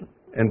kings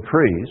and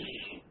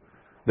priests,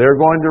 they're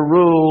going to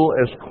rule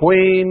as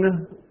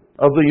queen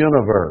of the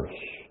universe.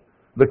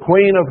 the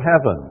Queen of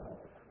heaven,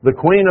 the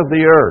Queen of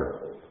the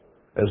earth,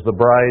 as the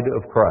bride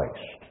of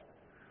Christ.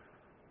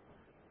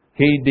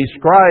 He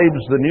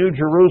describes the New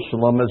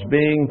Jerusalem as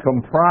being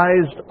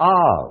comprised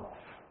of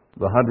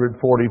the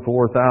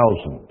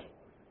 144,000.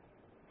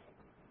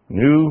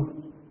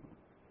 New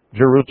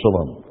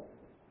Jerusalem,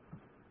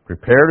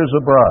 prepared as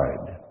a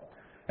bride.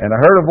 And I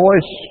heard a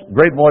voice,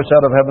 great voice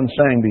out of heaven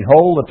saying,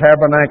 Behold, the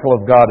tabernacle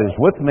of God is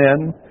with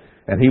men,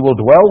 and He will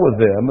dwell with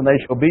them, and they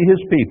shall be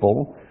His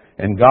people,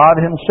 and God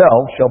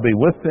Himself shall be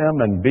with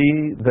them and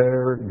be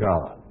their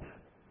God.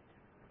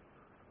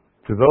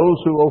 To those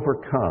who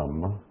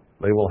overcome,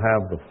 they will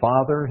have the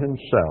Father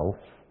Himself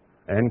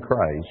and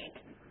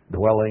Christ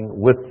dwelling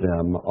with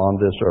them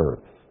on this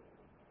earth.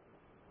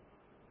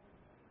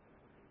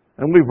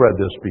 And we've read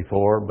this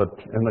before, but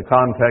in the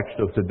context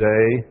of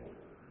today,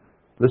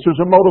 this is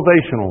a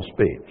motivational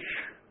speech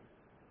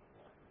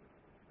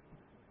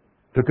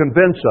to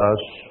convince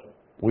us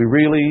we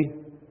really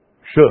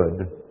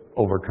should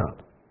overcome.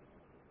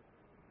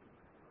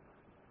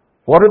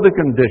 What are the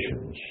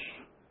conditions?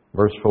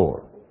 Verse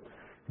 4.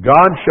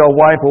 God shall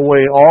wipe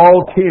away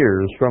all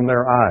tears from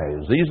their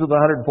eyes. These are the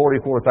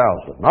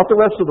 144,000. Not the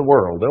rest of the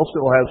world. They'll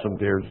still have some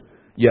tears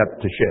yet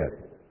to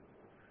shed.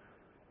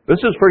 This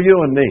is for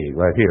you and me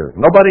right here.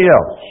 Nobody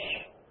else.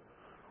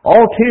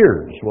 All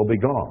tears will be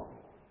gone.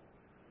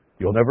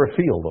 You'll never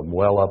feel them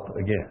well up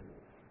again.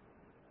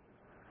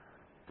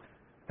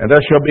 And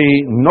there shall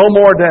be no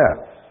more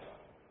death,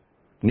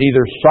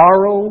 neither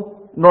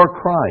sorrow nor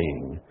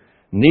crying,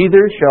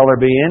 neither shall there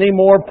be any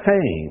more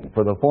pain,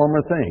 for the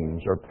former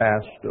things are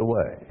passed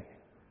away.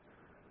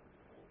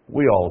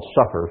 We all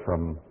suffer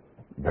from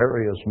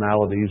various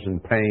maladies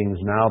and pains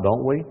now,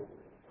 don't we?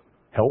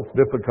 Health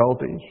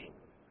difficulties.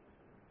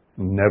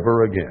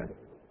 Never again.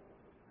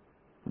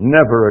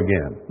 Never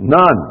again.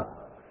 None.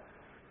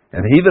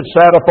 And He that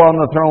sat upon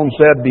the throne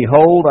said,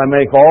 Behold, I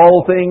make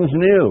all things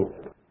new.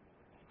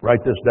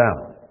 Write this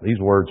down. These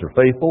words are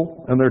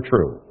faithful and they're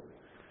true.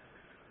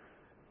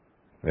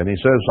 And He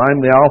says,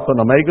 I'm the Alpha and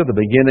Omega, the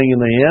beginning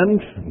and the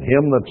end. And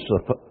him that's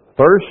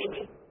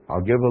thirst,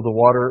 I'll give of the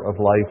water of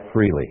life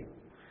freely.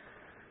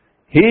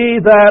 He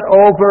that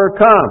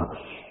overcomes,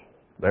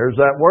 there's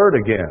that word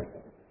again.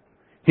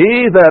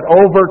 He that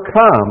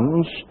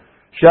overcomes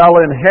shall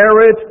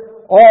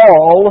inherit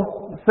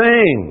all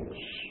things.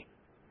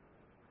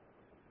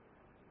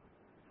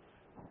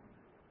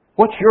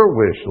 What's your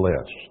wish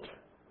list?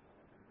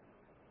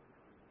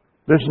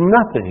 There's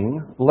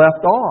nothing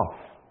left off.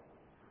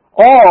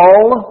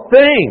 All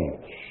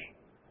things.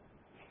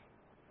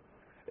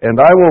 And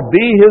I will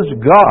be His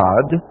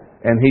God,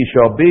 and He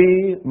shall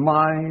be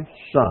my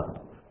son.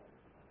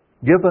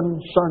 Given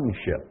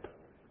sonship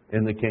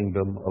in the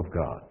kingdom of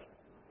God.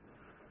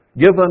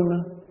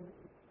 Given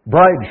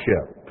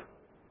brideship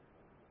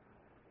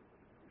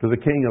to the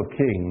King of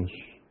Kings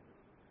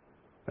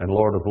and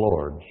Lord of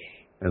Lords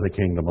in the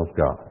kingdom of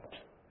God.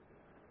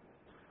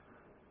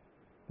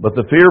 But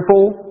the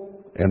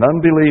fearful and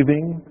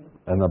unbelieving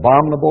and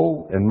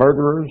abominable and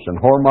murderers and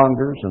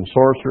whoremongers and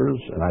sorcerers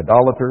and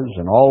idolaters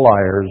and all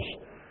liars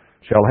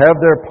shall have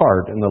their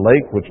part in the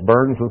lake which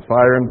burns with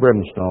fire and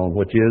brimstone,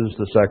 which is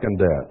the second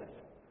death.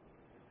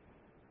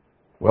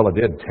 Well, I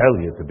did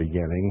tell you at the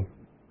beginning,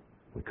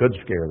 we could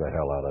scare the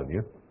hell out of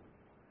you.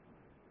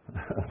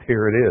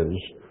 Here it is,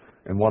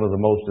 in one of the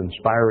most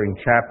inspiring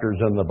chapters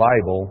in the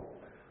Bible,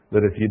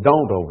 that if you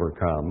don't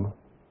overcome,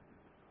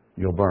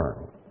 you'll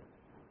burn.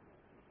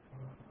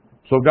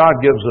 So God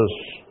gives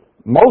us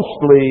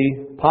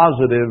mostly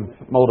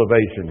positive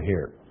motivation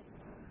here.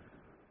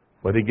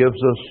 But He gives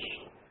us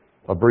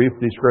a brief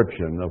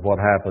description of what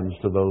happens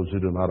to those who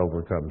do not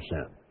overcome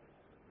sin.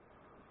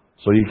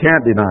 So you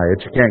can't deny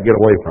it, you can't get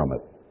away from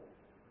it.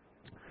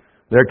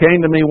 There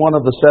came to me one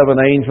of the seven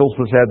angels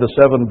which had the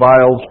seven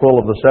vials full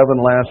of the seven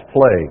last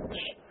plagues,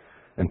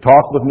 and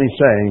talked with me,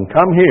 saying,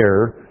 Come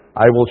here,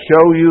 I will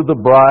show you the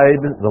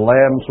bride, the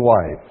Lamb's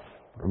wife.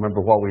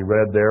 Remember what we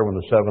read there when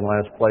the seven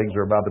last plagues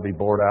are about to be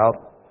poured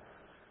out?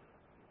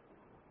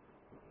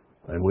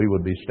 And we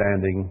would be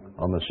standing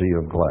on the sea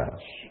of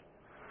glass.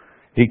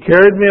 He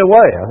carried me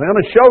away. I'm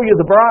going to show you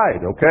the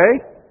bride, okay?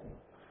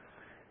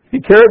 He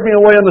carried me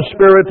away in the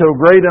Spirit to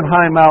a great and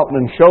high mountain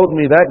and showed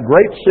me that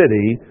great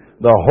city,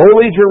 the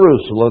holy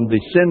Jerusalem,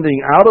 descending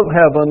out of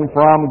heaven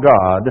from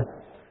God,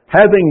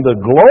 having the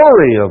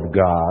glory of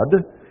God,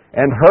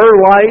 and her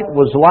light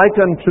was like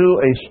unto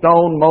a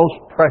stone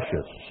most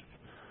precious.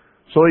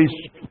 So he's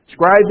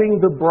describing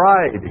the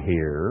bride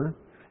here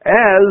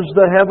as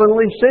the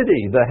heavenly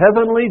city, the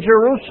heavenly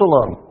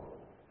Jerusalem.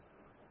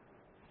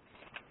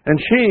 And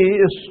she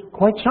is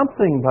quite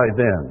something by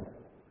then.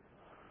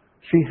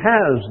 She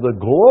has the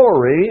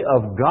glory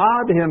of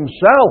God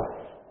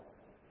Himself.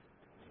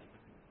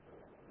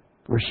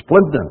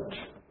 Resplendent.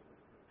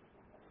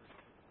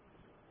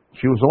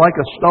 She was like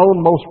a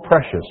stone most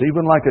precious,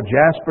 even like a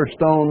jasper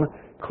stone,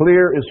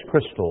 clear as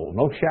crystal.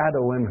 No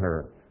shadow in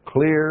her.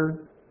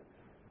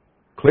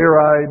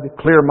 Clear-eyed,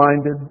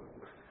 clear-minded.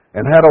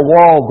 And had a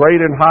wall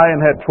great and high,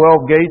 and had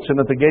 12 gates, and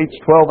at the gates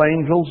 12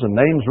 angels, and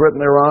names written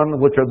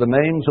thereon, which are the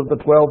names of the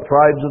 12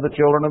 tribes of the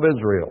children of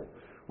Israel.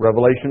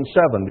 Revelation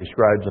 7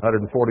 describes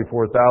 144,000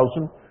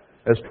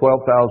 as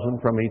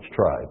 12,000 from each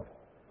tribe.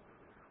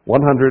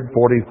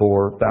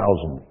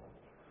 144,000.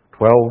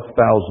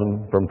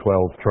 12,000 from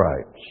 12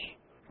 tribes.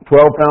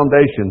 12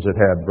 foundations it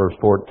had, verse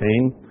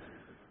 14.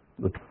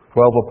 The 12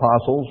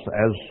 apostles,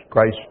 as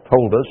Christ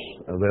told us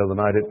the other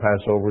night at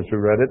Passover as we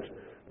read it,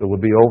 that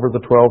would be over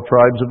the 12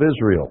 tribes of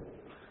Israel.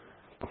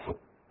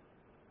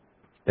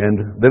 And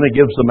then it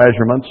gives the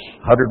measurements,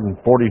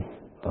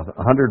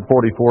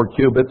 144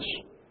 cubits,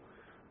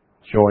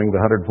 showing the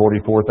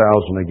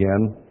 144,000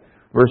 again.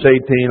 Verse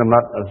 18,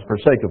 for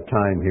sake of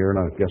time here, and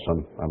I guess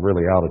I'm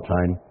really out of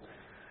time.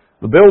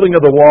 The building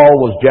of the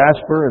wall was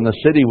jasper, and the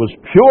city was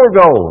pure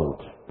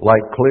gold,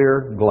 like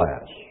clear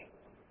glass.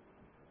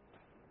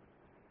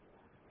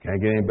 Can't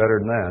get any better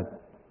than that.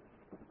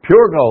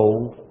 Pure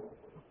gold,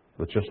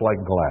 but just like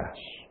glass.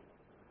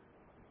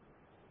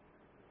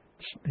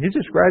 He's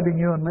describing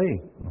you and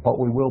me, what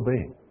we will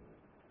be.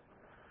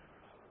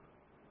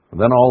 And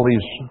then all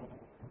these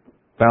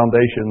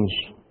foundations,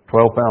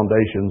 12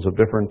 foundations of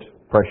different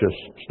precious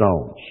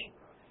stones.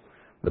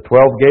 The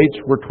 12 gates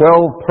were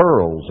 12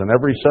 pearls, and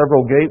every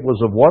several gate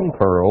was of one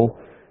pearl,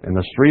 and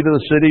the street of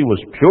the city was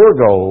pure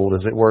gold,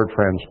 as it were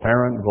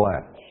transparent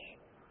glass.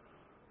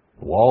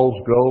 The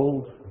walls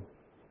gold,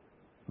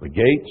 the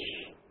gates,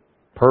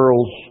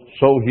 pearls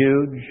so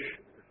huge,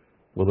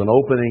 with an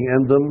opening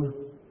in them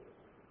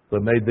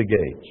that made the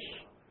gates.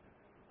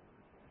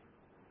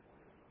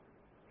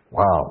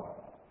 Wow.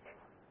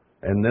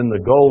 And then the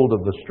gold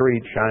of the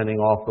street shining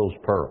off those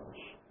pearls,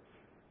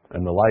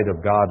 and the light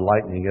of God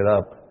lightening it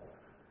up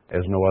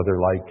as no other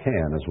light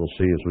can, as we'll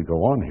see as we go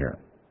on here.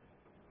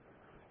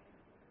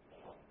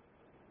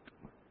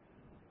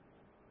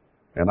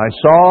 And I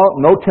saw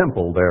no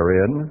temple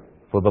therein,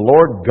 for the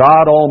Lord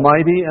God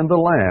Almighty and the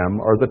Lamb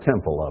are the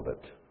temple of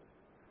it.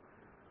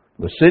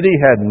 The city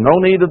had no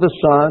need of the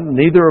sun,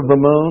 neither of the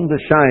moon to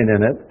shine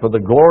in it, for the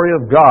glory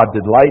of God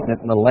did lighten it,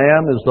 and the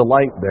Lamb is the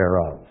light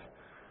thereof.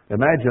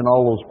 Imagine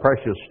all those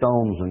precious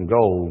stones and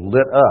gold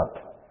lit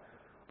up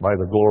by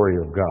the glory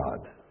of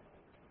God.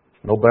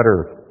 No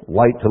better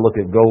light to look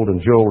at gold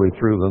and jewelry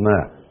through than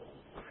that.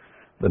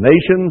 The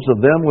nations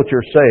of them which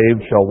are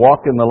saved shall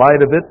walk in the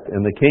light of it,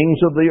 and the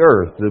kings of the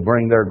earth do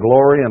bring their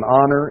glory and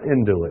honor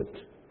into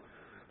it.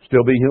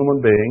 Still be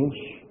human beings,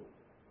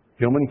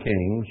 human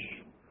kings,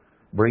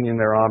 bringing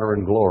their honor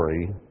and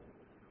glory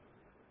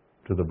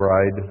to the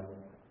bride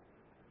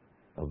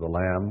of the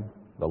Lamb,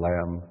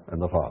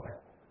 and the Father.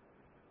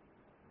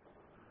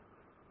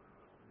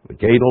 The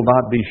gate will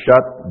not be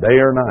shut day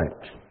or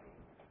night,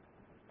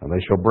 and they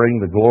shall bring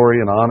the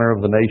glory and honor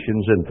of the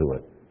nations into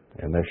it.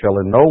 And there shall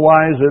in no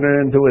wise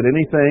enter into it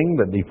anything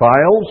that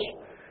defiles,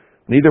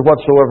 neither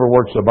whatsoever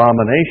works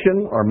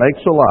abomination or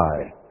makes a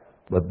lie,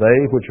 but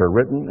they which are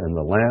written in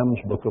the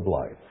Lamb's book of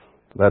life.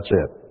 That's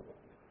it.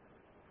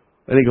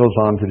 Then he goes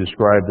on to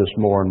describe this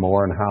more and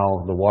more, and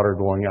how the water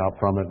going out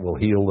from it will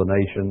heal the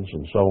nations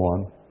and so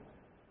on.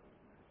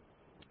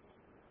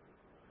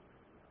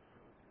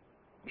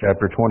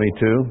 Chapter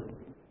 22,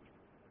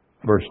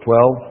 verse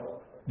 12.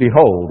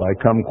 Behold, I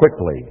come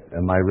quickly,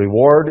 and my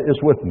reward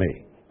is with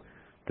me,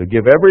 to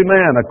give every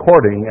man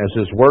according as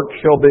his work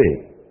shall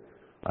be.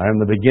 I am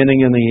the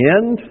beginning and the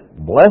end.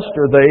 Blessed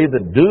are they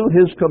that do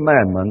his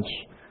commandments,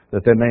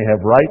 that they may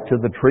have right to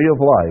the tree of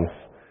life,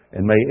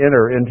 and may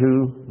enter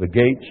into the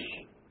gates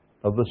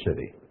of the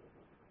city.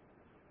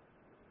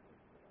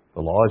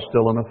 The law is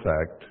still in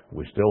effect.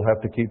 We still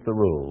have to keep the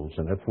rules,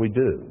 and if we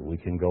do, we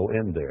can go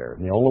in there.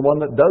 And the only one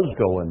that does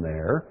go in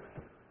there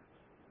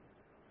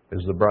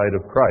is the bride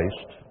of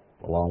Christ,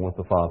 along with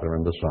the Father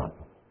and the Son,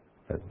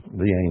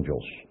 the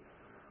angels.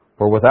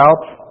 For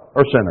without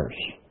are sinners.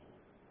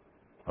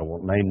 I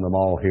won't name them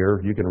all here.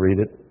 You can read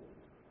it.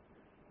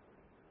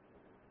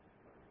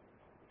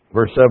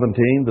 Verse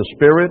 17, the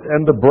Spirit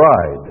and the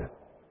bride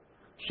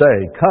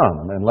say,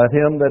 come, and let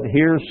him that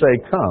hears say,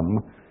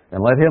 come,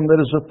 and let him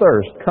that is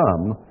athirst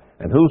come,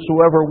 and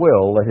whosoever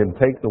will, let him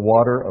take the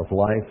water of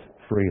life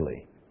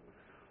freely.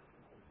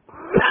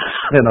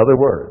 In other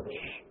words,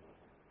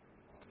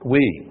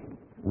 we,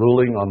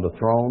 ruling on the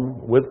throne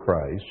with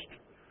Christ,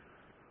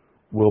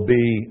 will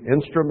be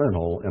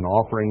instrumental in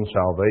offering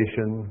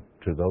salvation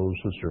to those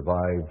who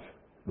survive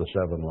the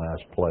 7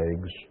 last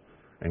plagues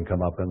and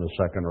come up in the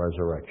second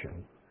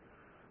resurrection.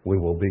 We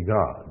will be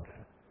God,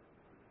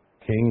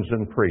 kings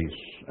and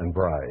priests and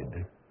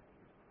bride,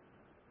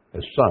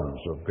 as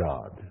sons of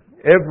God.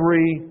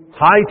 Every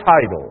high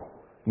title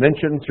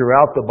mentioned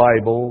throughout the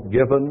Bible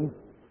given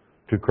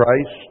to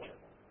Christ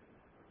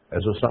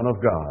as a Son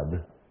of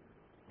God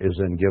is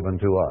then given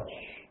to us.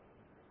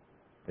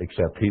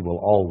 Except he will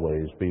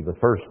always be the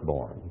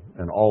firstborn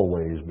and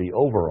always be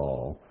over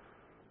all,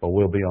 but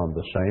we'll be on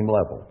the same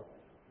level.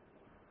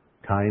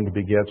 Kind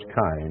begets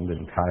kind,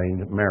 and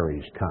kind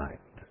marries kind.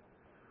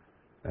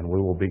 And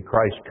we will be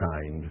Christ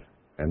kind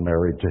and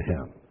married to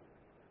him.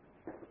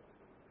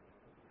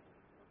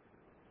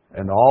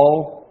 And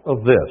all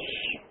of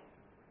this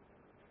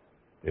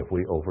if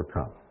we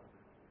overcome.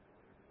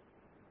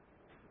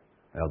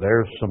 Now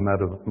there's some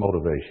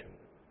motivation.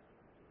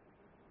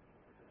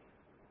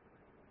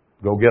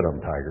 Go get them,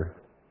 Tiger.